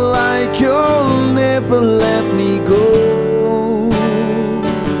 Hold me like you'll never let me go.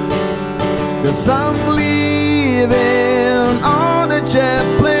 'Cause I'm leaving a jet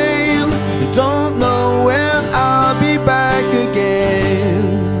plane. Don't know when I'll be back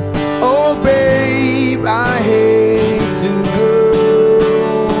again. Oh babe, I hate to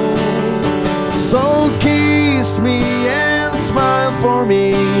go. So kiss me and smile for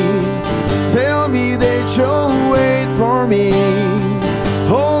me. Tell me that you'll wait for me.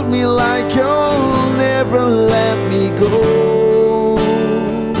 Hold me like you'll never let me go.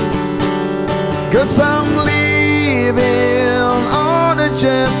 'Cause I'm leaving on a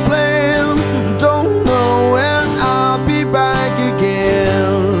jet plane. Don't know when I'll be back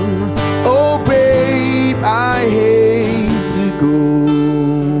again. Oh babe, I hate to go.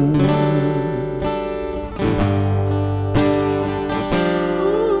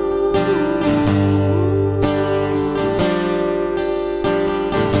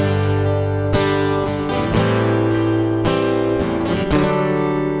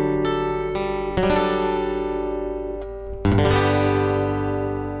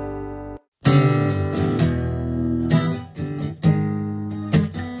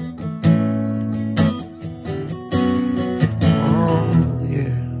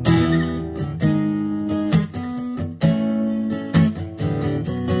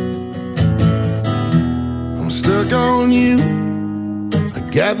 Stuck on you. I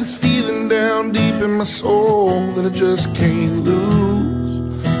got this feeling down deep in my soul that I just can't lose.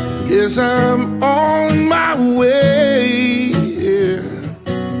 Guess I'm on my way. Yeah.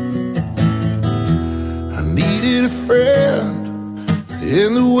 I needed a friend.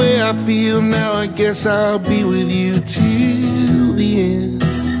 In the way I feel now, I guess I'll be with you till the end.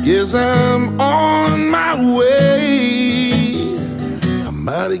 Guess I'm on my way. I'm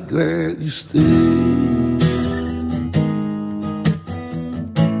mighty glad you stayed.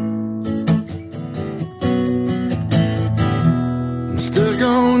 Stuck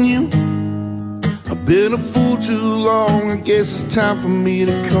on you. I've been a fool too long. I guess it's time for me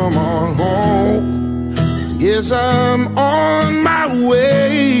to come on home. Yes, I'm on my way.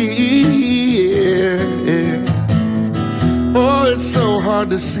 Yeah. Oh, it's so hard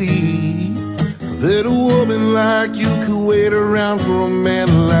to see that a woman like you could wait around for a man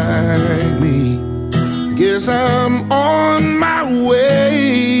like me. Guess I'm on my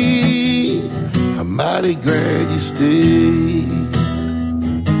way. I'm mighty glad you stayed.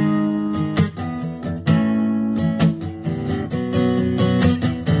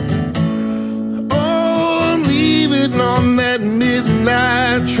 On that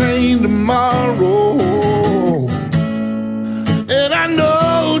midnight train tomorrow, and I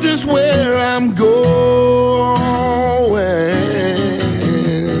know just where I'm going.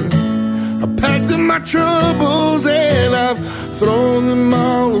 I packed up my troubles and I've thrown them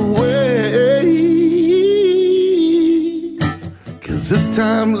all away. 'Cause this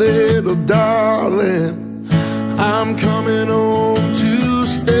time, little darling, I'm coming home to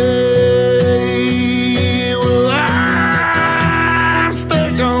stay.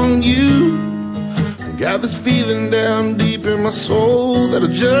 On you, I got this feeling down deep in my soul that I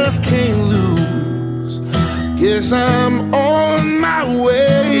just can't lose. Guess I'm on my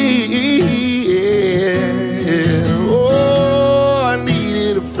way. Oh, I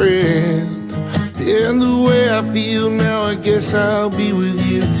needed a friend. And the way I feel now, I guess I'll be with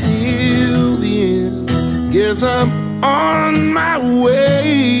you till the end. Guess I'm on my way.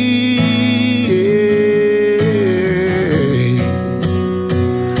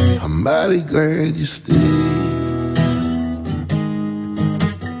 Mighty glad you stayed.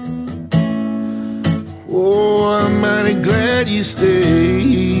 Oh, I'm mighty glad you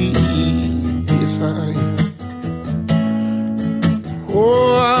stayed. Yes, I am.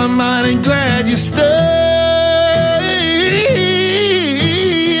 Oh, I'm mighty glad you stayed.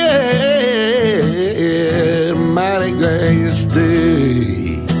 Mighty glad you stayed.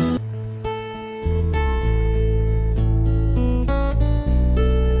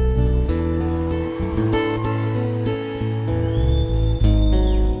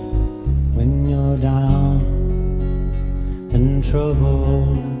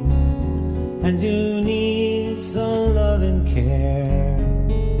 Trouble and you need some love and care,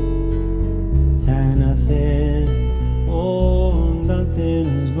 and nothing, oh,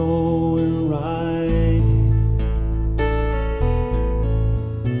 nothing's going right.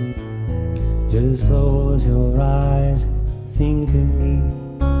 Just close your eyes, think of me,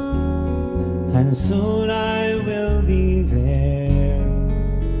 and soon I will be there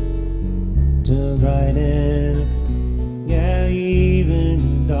to brighten, yeah,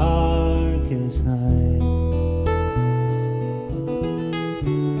 even darkest night.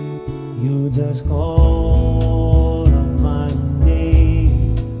 You just call on my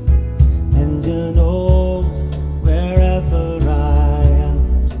name, and you know wherever I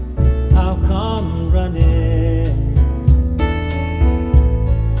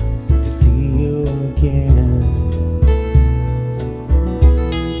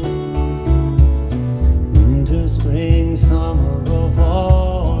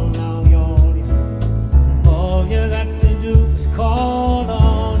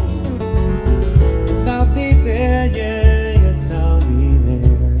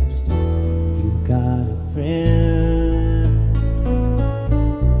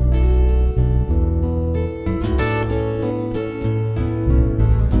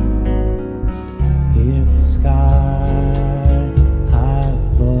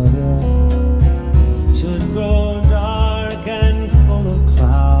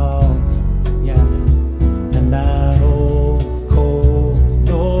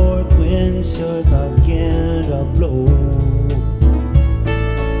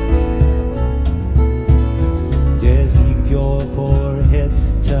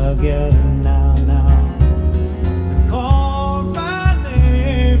together now, and call my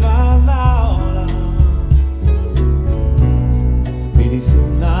name out loud. Pretty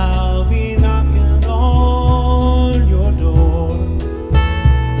soon I'll be knocking on your door.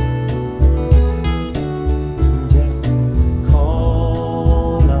 Just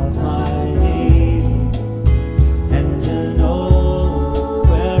call out my name, and to know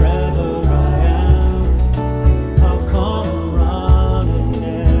wherever I am, I'll come running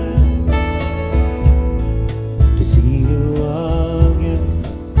in to see you again.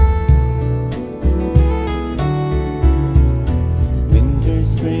 Winter,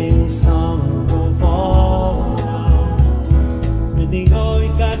 spring, summer, or fall, really all you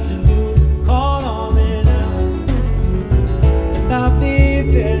got to do is call on me now, and I'll be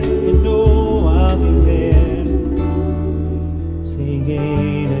there. You know I'll be there. Saying,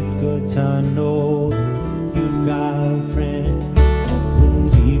 ain't it good to know you've got a friend when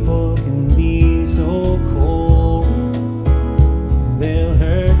people can be so cold? They'll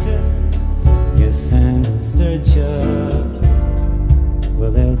hurt you, yes, and search you.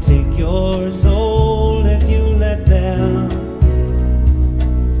 Well, they'll take your soul if you let them.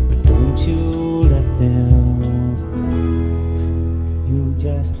 But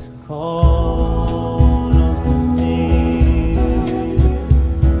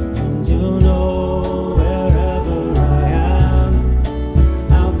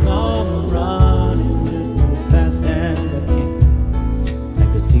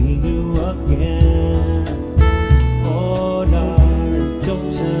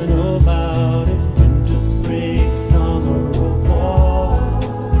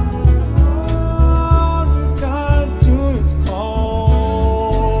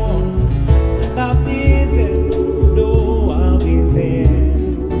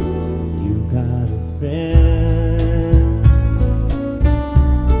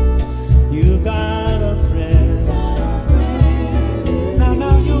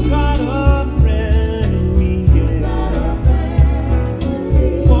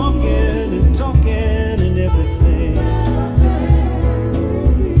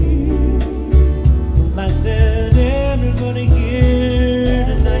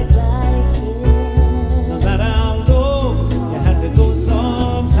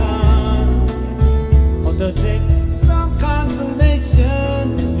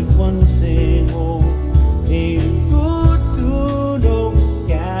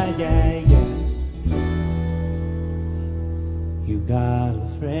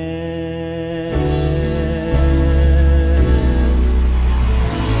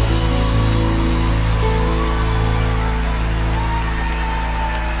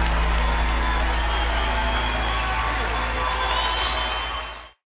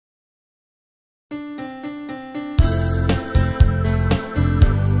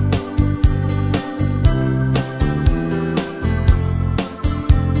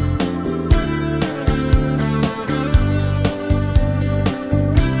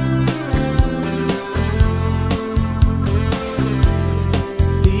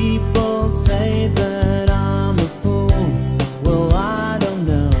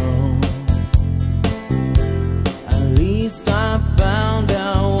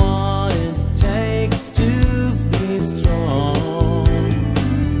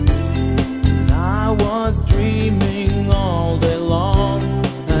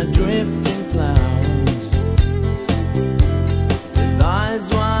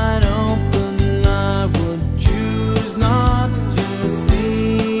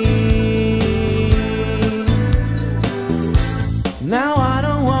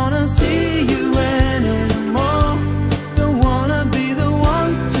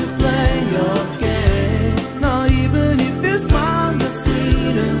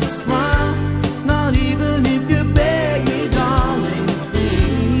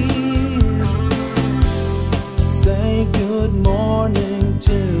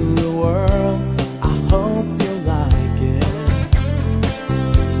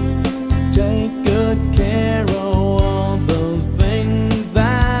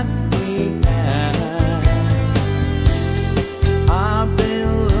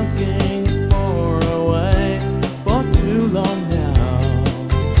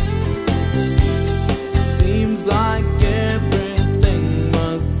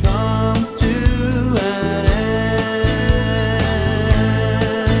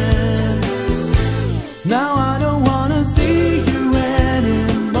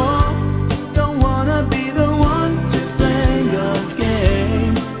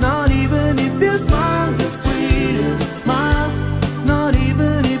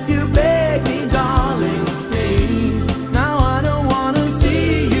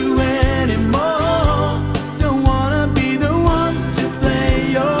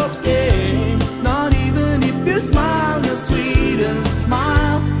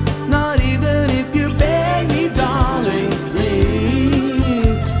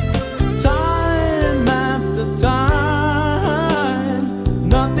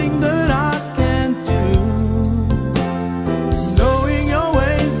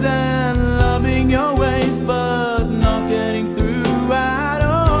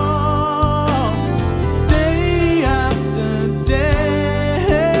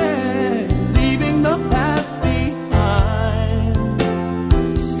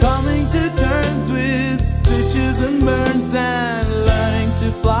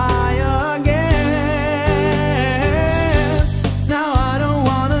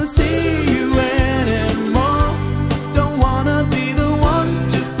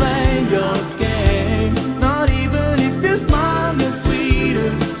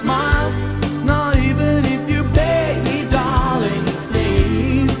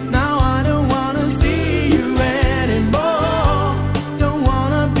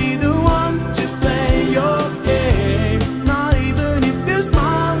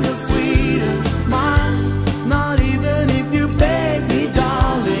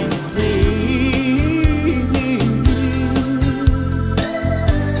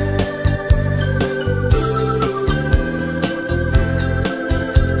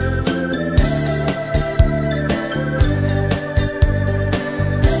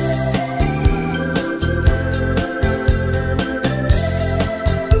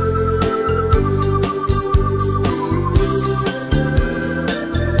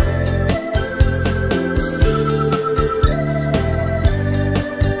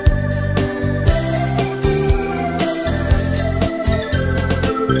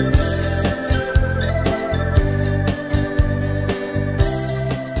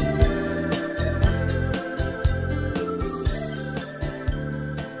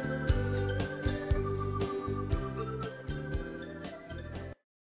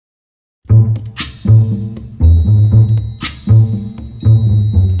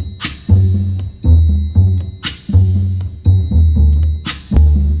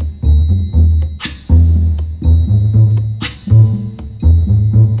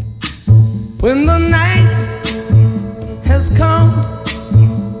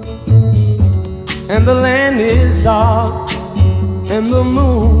and the land is dark, and the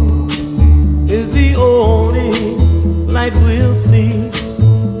moon is the only light we'll see.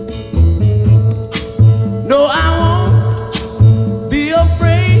 No, I won't be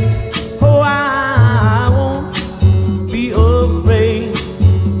afraid. Oh, I won't be afraid.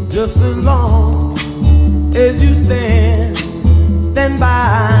 Just as long as you stand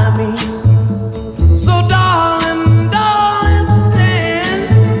by me. So darling, darling,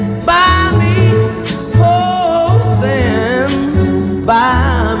 stand by me. Oh, stand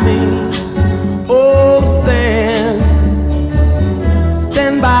by me. Oh, stand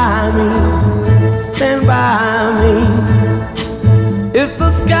by me. Stand by me. If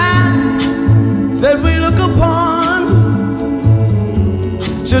the sky that we look upon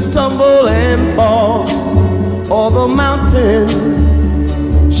should tumble and fall, or the mountain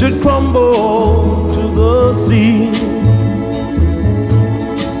should crumble to the sea,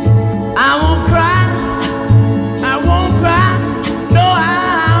 I won't cry, I won't cry, no,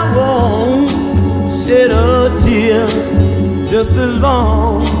 I won't shed a tear, just as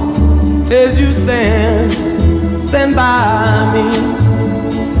long as you stand by me.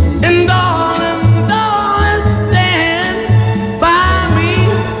 And darling, darling, stand by me.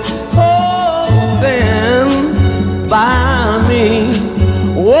 Oh, stand by me.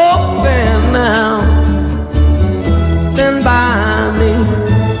 Oh, stand now. Stand by me.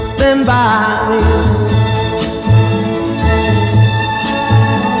 Stand by me.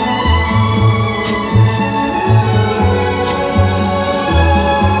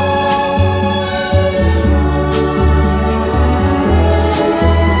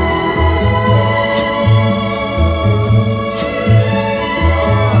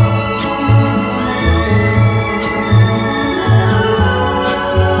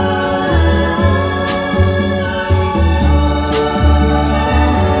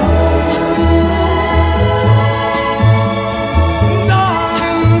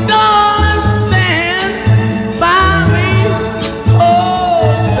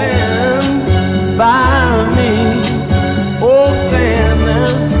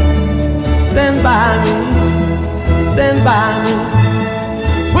 Stand by me.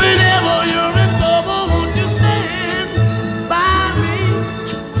 Whenever you're in trouble, won't you stand by me?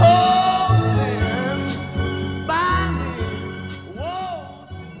 Oh, stand by me. Whoa,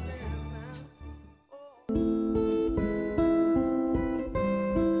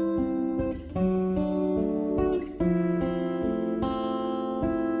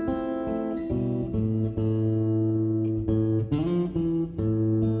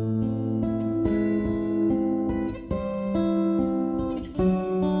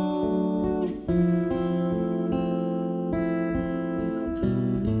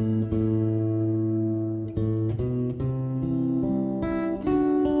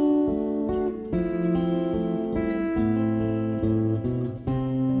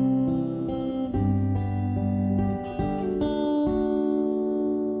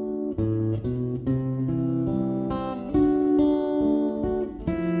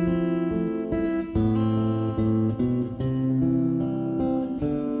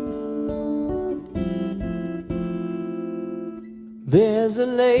 there's a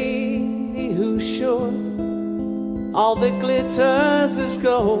lady who's sure all that glitters is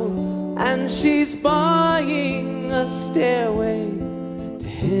gold, and she's buying a stairway to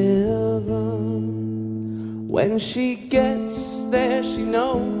heaven. When she gets there, she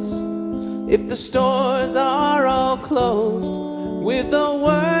knows if the stores are all closed, with a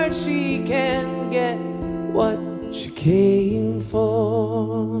word she can get what she came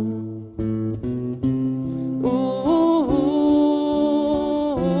for.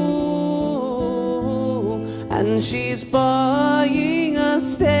 And she's buying a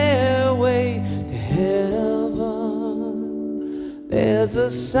stairway to heaven. There's a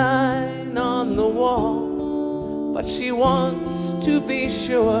sign on the wall, but she wants to be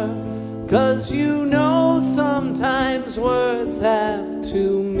sure, 'cause you know sometimes words have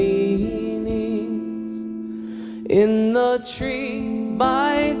two meanings. In the tree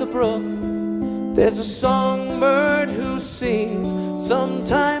by the brook, there's a songbird who sings.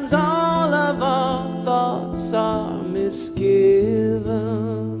 Sometimes all of our thoughts are misgiven.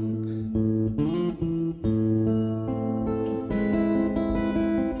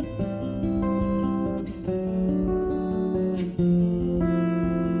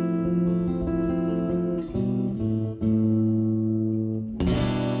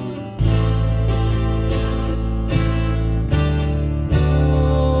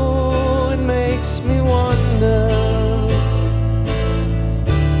 Oh, it makes me wonder.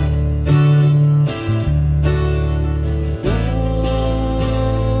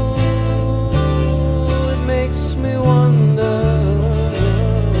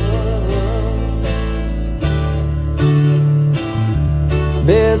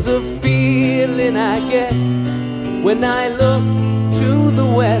 There's a feeling I get when I look to the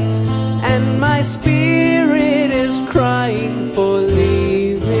west, and my spirit is crying for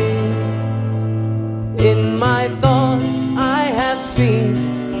leaving. In my thoughts I have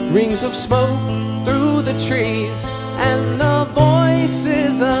seen rings of smoke through the trees, and the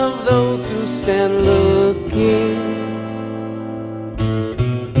voices of those who stand looking.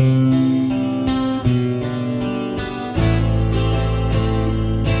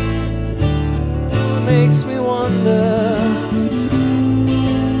 Makes me wonder.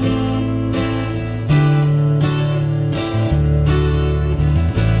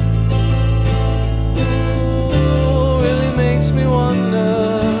 Oh, really makes me wonder.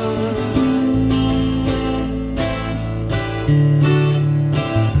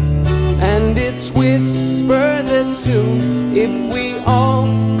 And it's whispered that soon, if we all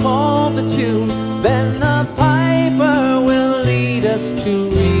call the tune, then the piper will lead us to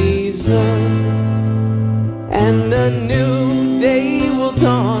reason. And a new day will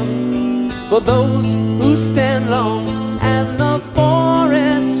dawn for those who stand long, and the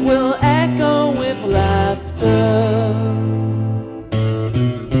forest will echo with laughter.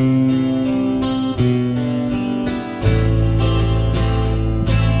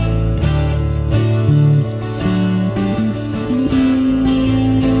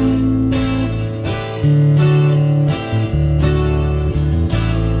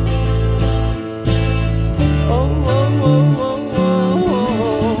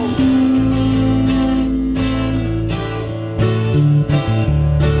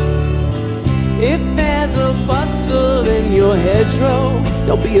 If there's a bustle in your hedgerow,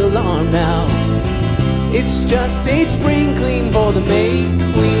 don't be alarmed now. It's just a spring clean for the May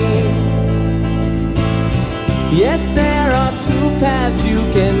Queen. Yes, there are two paths you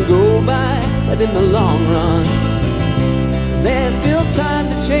can go by, but in the long run, there's still time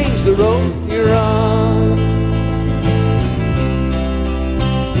to change the road you're on.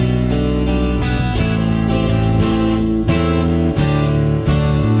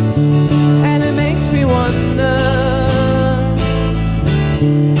 And it makes me wonder.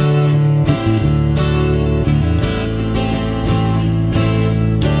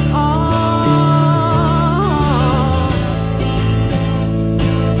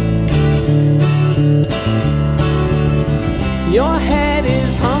 Your head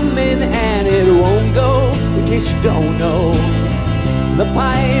is humming and it won't go. In case you don't know, the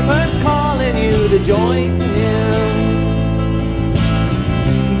piper's calling you to join him.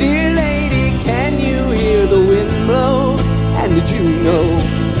 Dear lady, can you hear the wind blow? And did you know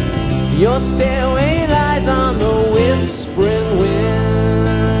your stairway lies on the whispering wind?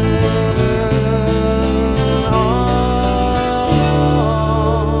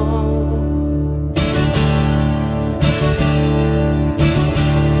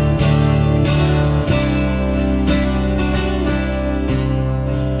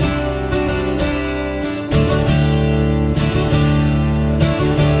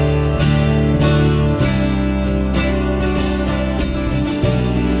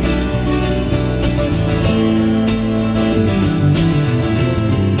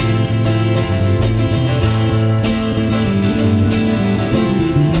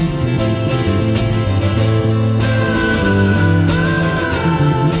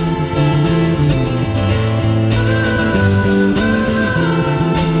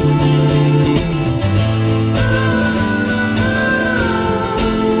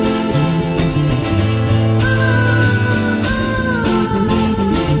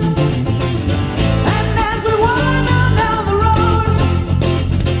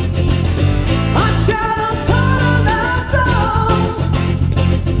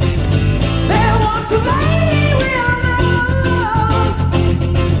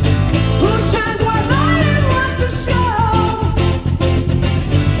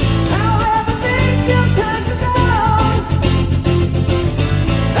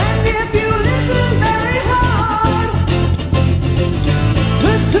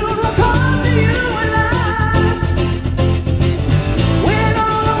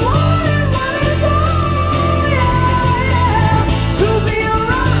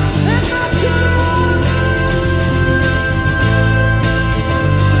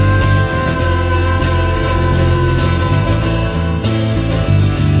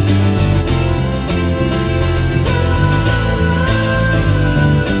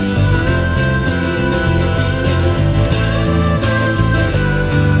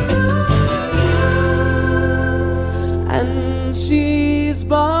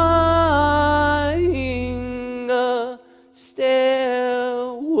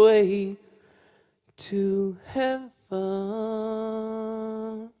 stairway to heaven.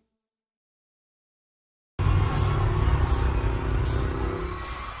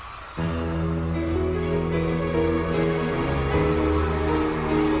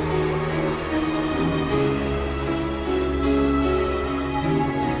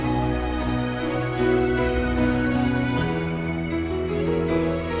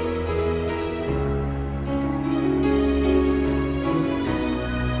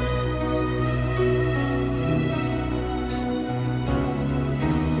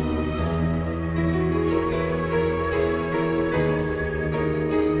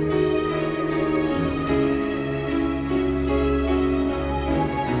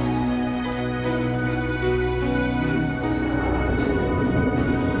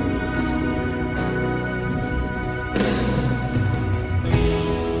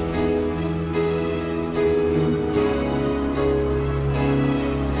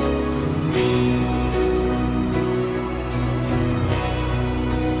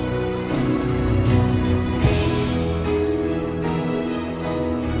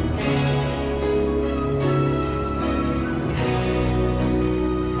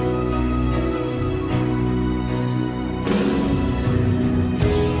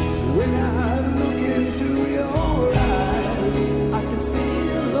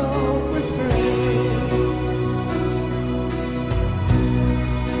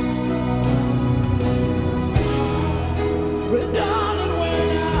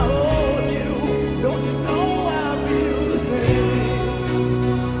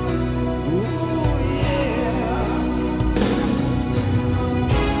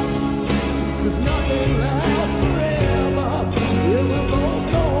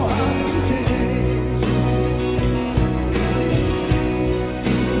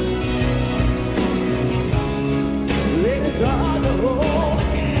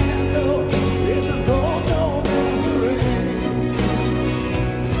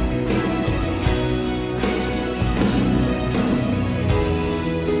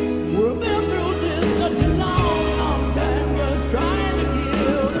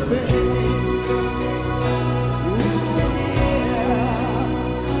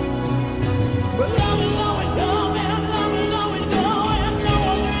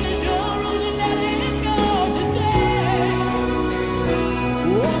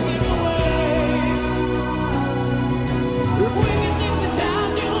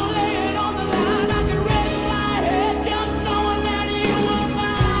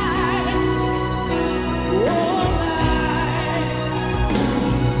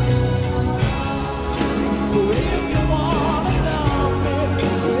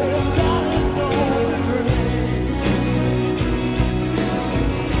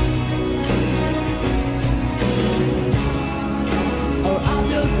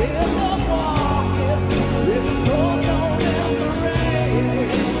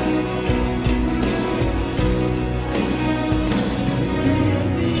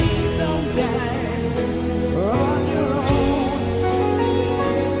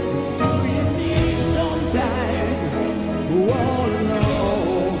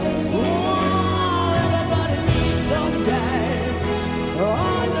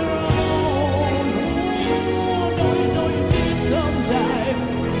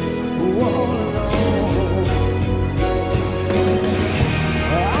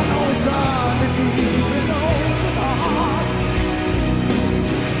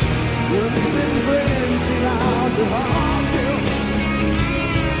 We've been friends in our heart.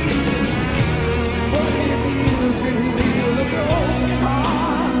 But if you can heal a broken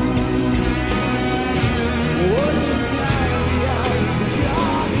heart, would you tie me out to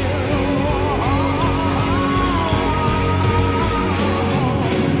tell you?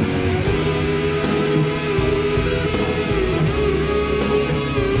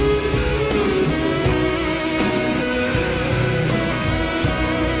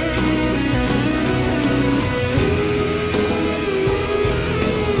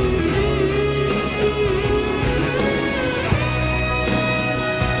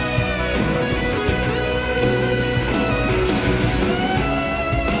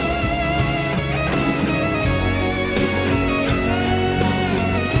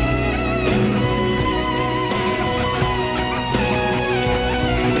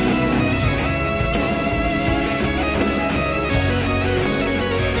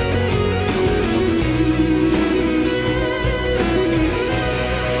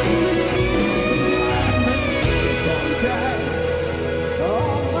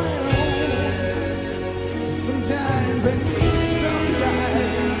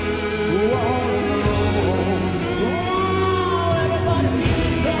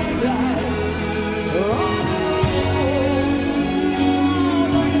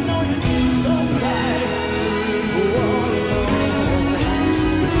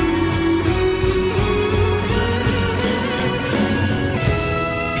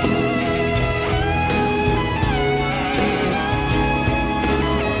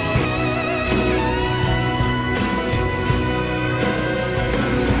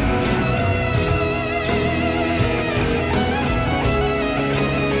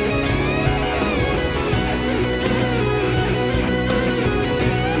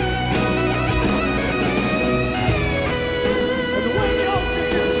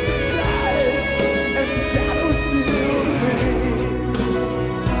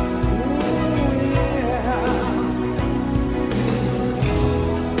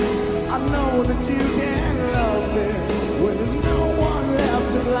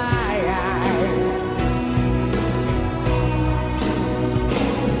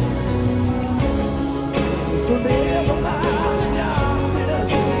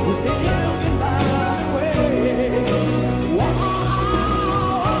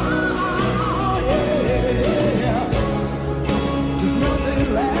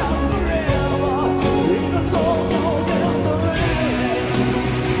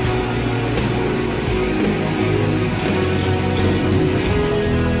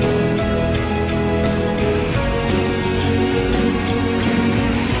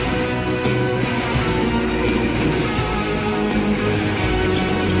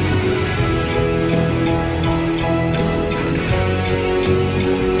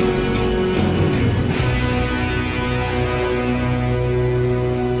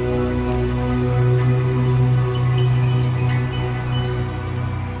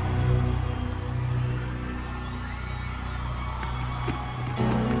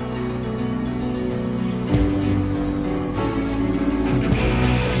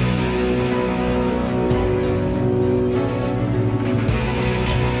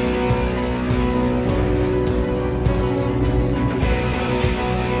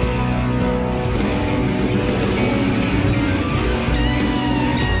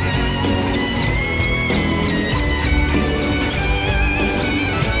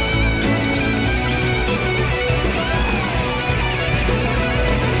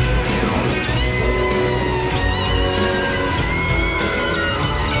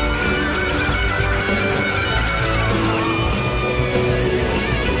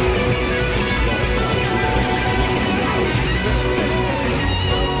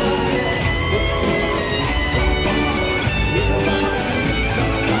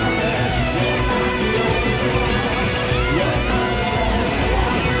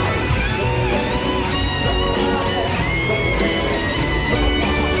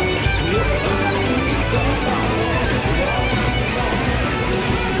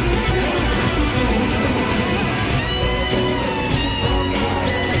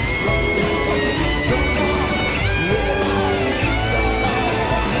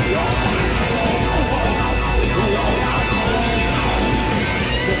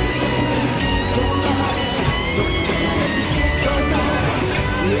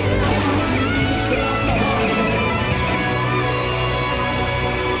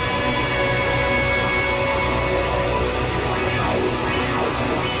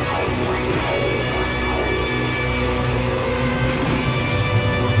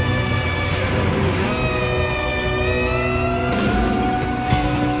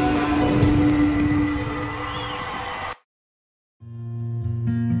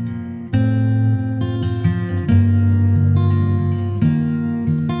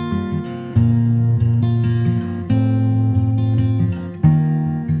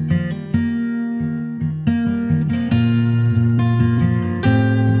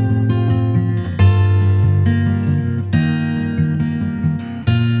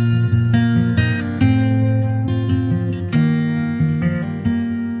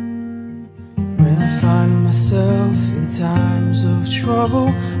 myself in times of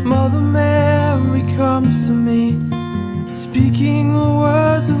trouble, Mother Mary comes to me, speaking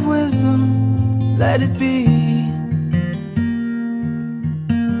words of wisdom, let it be.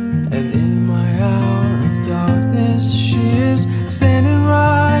 And in my hour of darkness, she is standing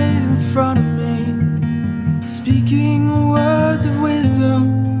right in front of me, speaking words of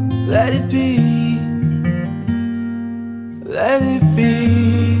wisdom, let it be. Let it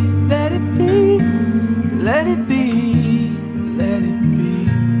be, let it be, let it be, let it be.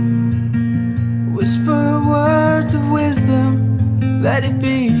 Whisper words of wisdom, let it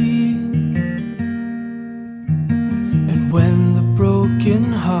be. And when the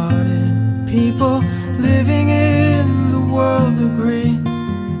broken-hearted people living in the world agree,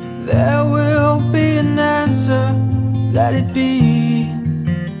 there will be an answer, let it be.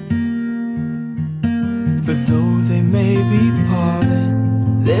 For though they may be parted,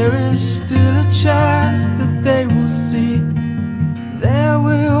 there is still a chance that they will see. There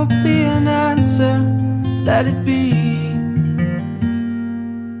will be an answer, let it be.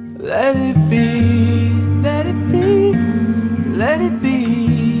 Let it be, let it be, let it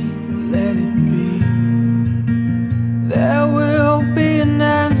be, let it be. There will be an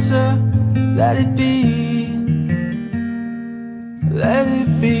answer, let it be. Let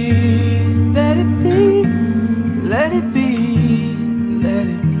it be, let it be, let it be, let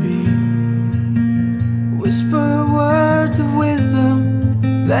it be. Whisper words of wisdom,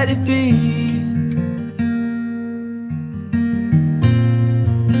 let it be.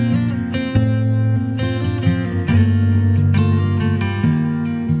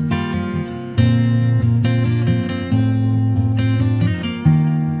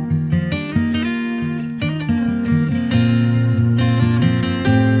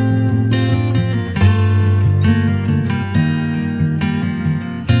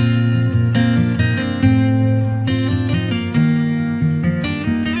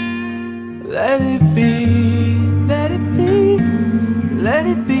 Let it be, let it be, let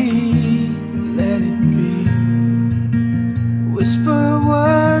it be, let it be. Whisper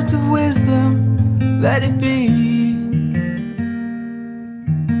words of wisdom, let it be.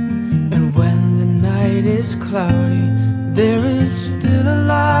 And when the night is cloudy, there is still a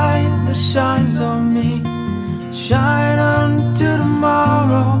light that shines on me. Shine until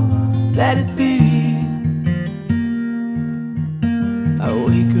tomorrow, let it be. I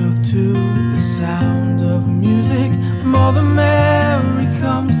wake up to the sound of music, Mother Mary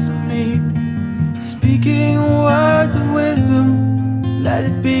comes to me, speaking words of wisdom, let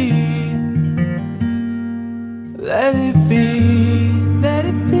it be. Let it be, let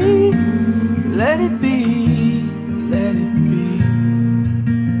it be, let it be, let it be.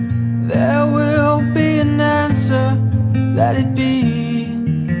 There will be an answer, let it be.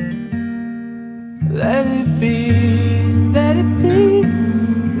 Let it be, let it be,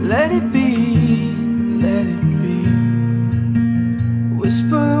 let it be, let it be.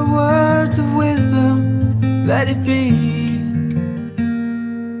 Whisper words of wisdom, let it be.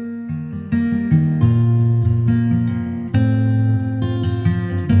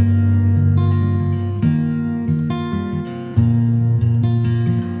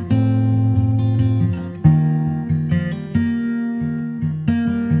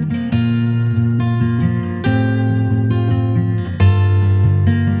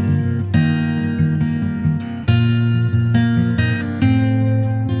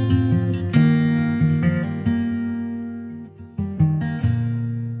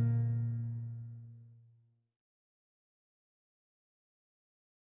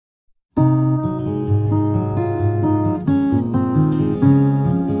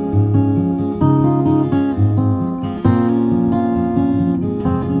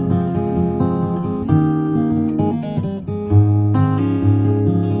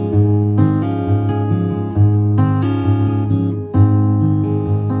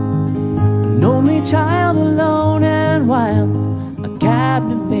 Child alone and wild, a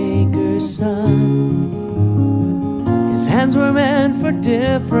cabinet maker's son. His hands were meant for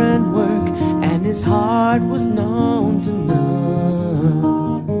different work, and his heart was known to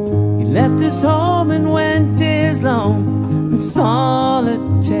none. He left his home and went his lone and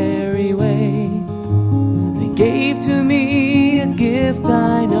solitary way. He gave to me a gift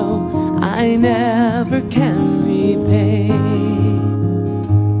I know I never can repay.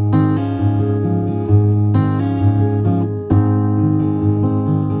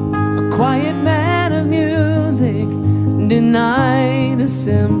 Quiet man of music, denied a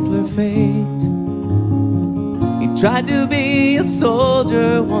simpler fate. He tried to be a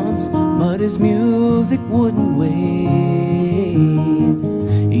soldier once, but his music wouldn't wait.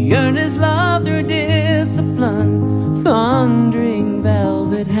 He earned his love through discipline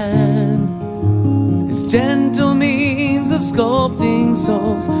gentle means of sculpting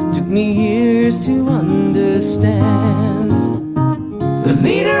souls took me years to understand. The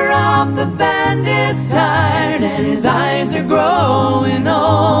leader of the band is tired and his eyes are growing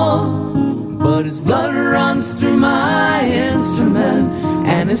old, but his blood runs through my instrument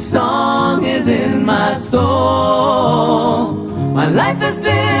and his song is in my soul. My life has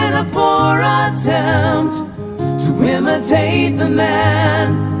been a poor attempt to imitate the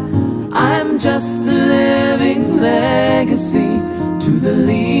man. I'm just a living legacy to the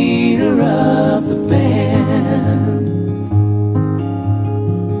leader of the band.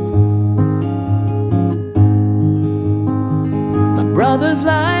 My brothers'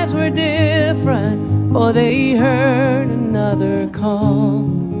 lives were different, for they heard another call.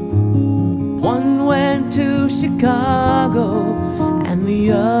 One went to Chicago and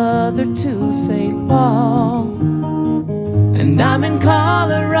the other to St. Paul. And I'm in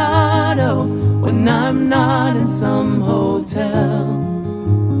Colorado when I'm not in some hotel,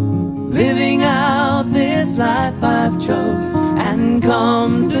 living out this life I've chose and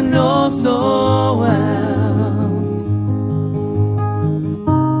come to know so well.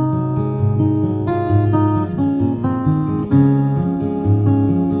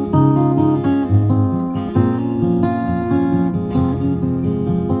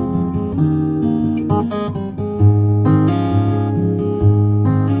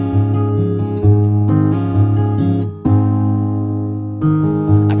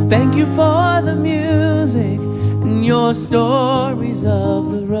 Thank you for the music and your stories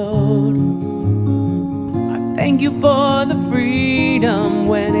of the road. I thank you for the freedom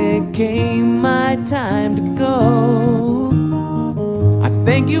when it came my time to go. I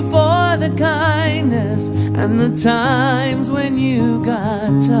thank you for the kindness and the times when you got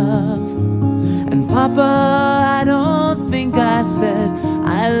tough. And Papa, I don't think I said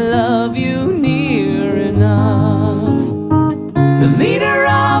I love you near enough. The leader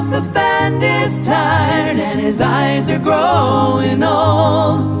of the band is tired and his eyes are growing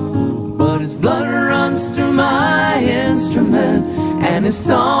old, but his blood runs through my instrument and his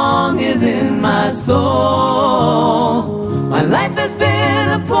song is in my soul. My life has been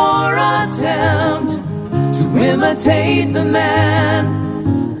a poor attempt to imitate the man.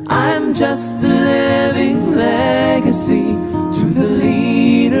 I'm just a living legacy to the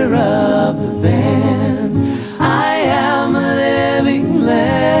leader of the band. I am a living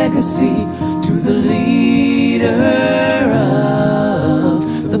legacy to the leader of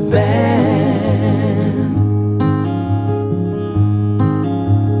the band.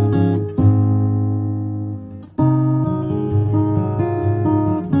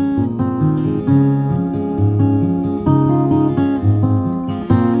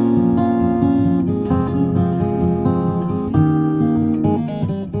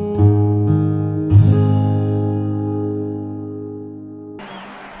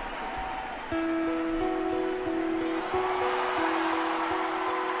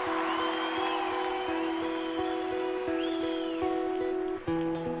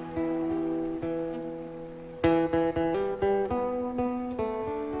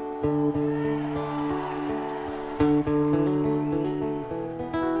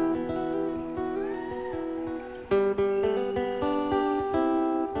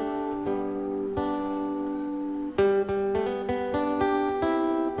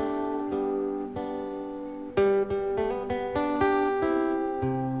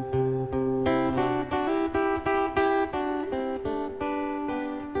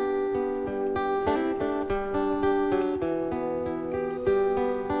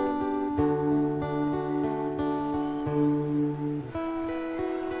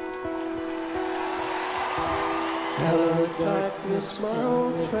 Hello, darkness, my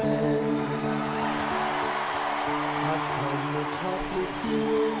old friend. I've come to talk with you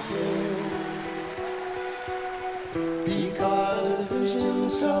again, because a vision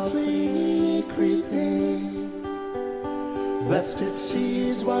softly creeping left its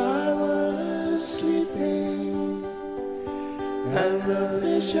seeds while I was sleeping, and the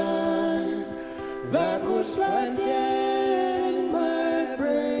vision that was planted in my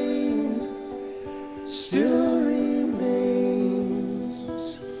brain still remains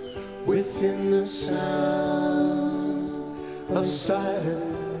within the sound of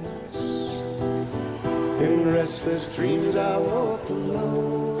silence. In restless dreams I walked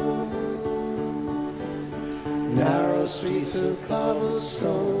alone, narrow streets of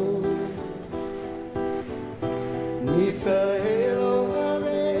cobblestone, neath the halo of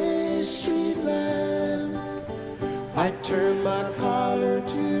a street lamp. I turned my collar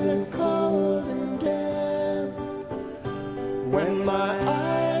to the cold and damp, when my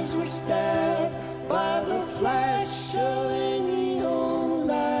eyes were stabbed by the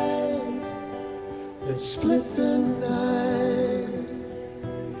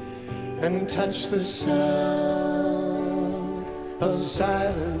and touch the sound of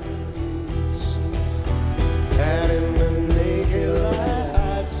silence. And in the naked light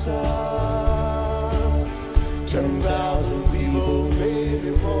I saw 10,000 people, maybe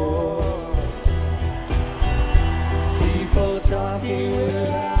more. People talking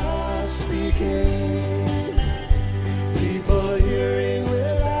without speaking, people hearing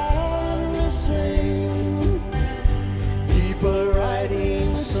without listening, people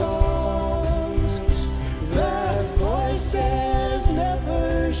writing songs that voices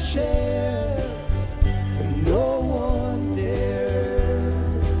never share, and no one dare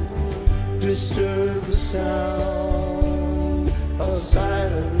disturb the sound of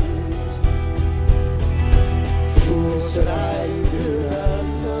silence. Fools that I do not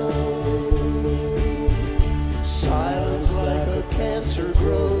know, silence like a cancer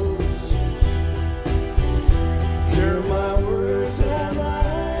grows. Hear my words that I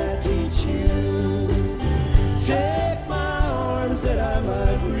might teach you, take my arms that I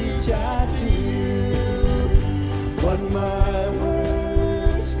might reach out to you. But my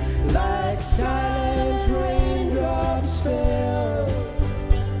words, like silent raindrops, fell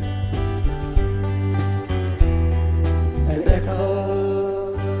and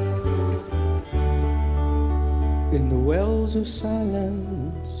echoed in the wells of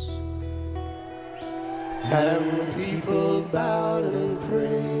silence. And the people bowed and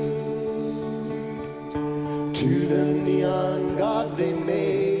prayed to the neon god they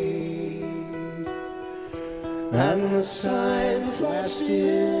made, and the sign flashed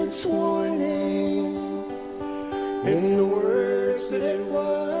its warning in the words that it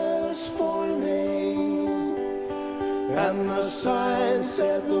was forming. And the sign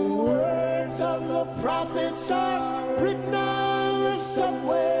said the words of the prophets are written on the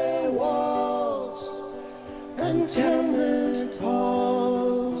subway walls and tenement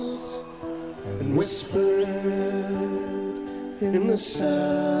halls, and whispered in the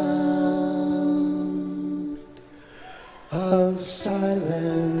sound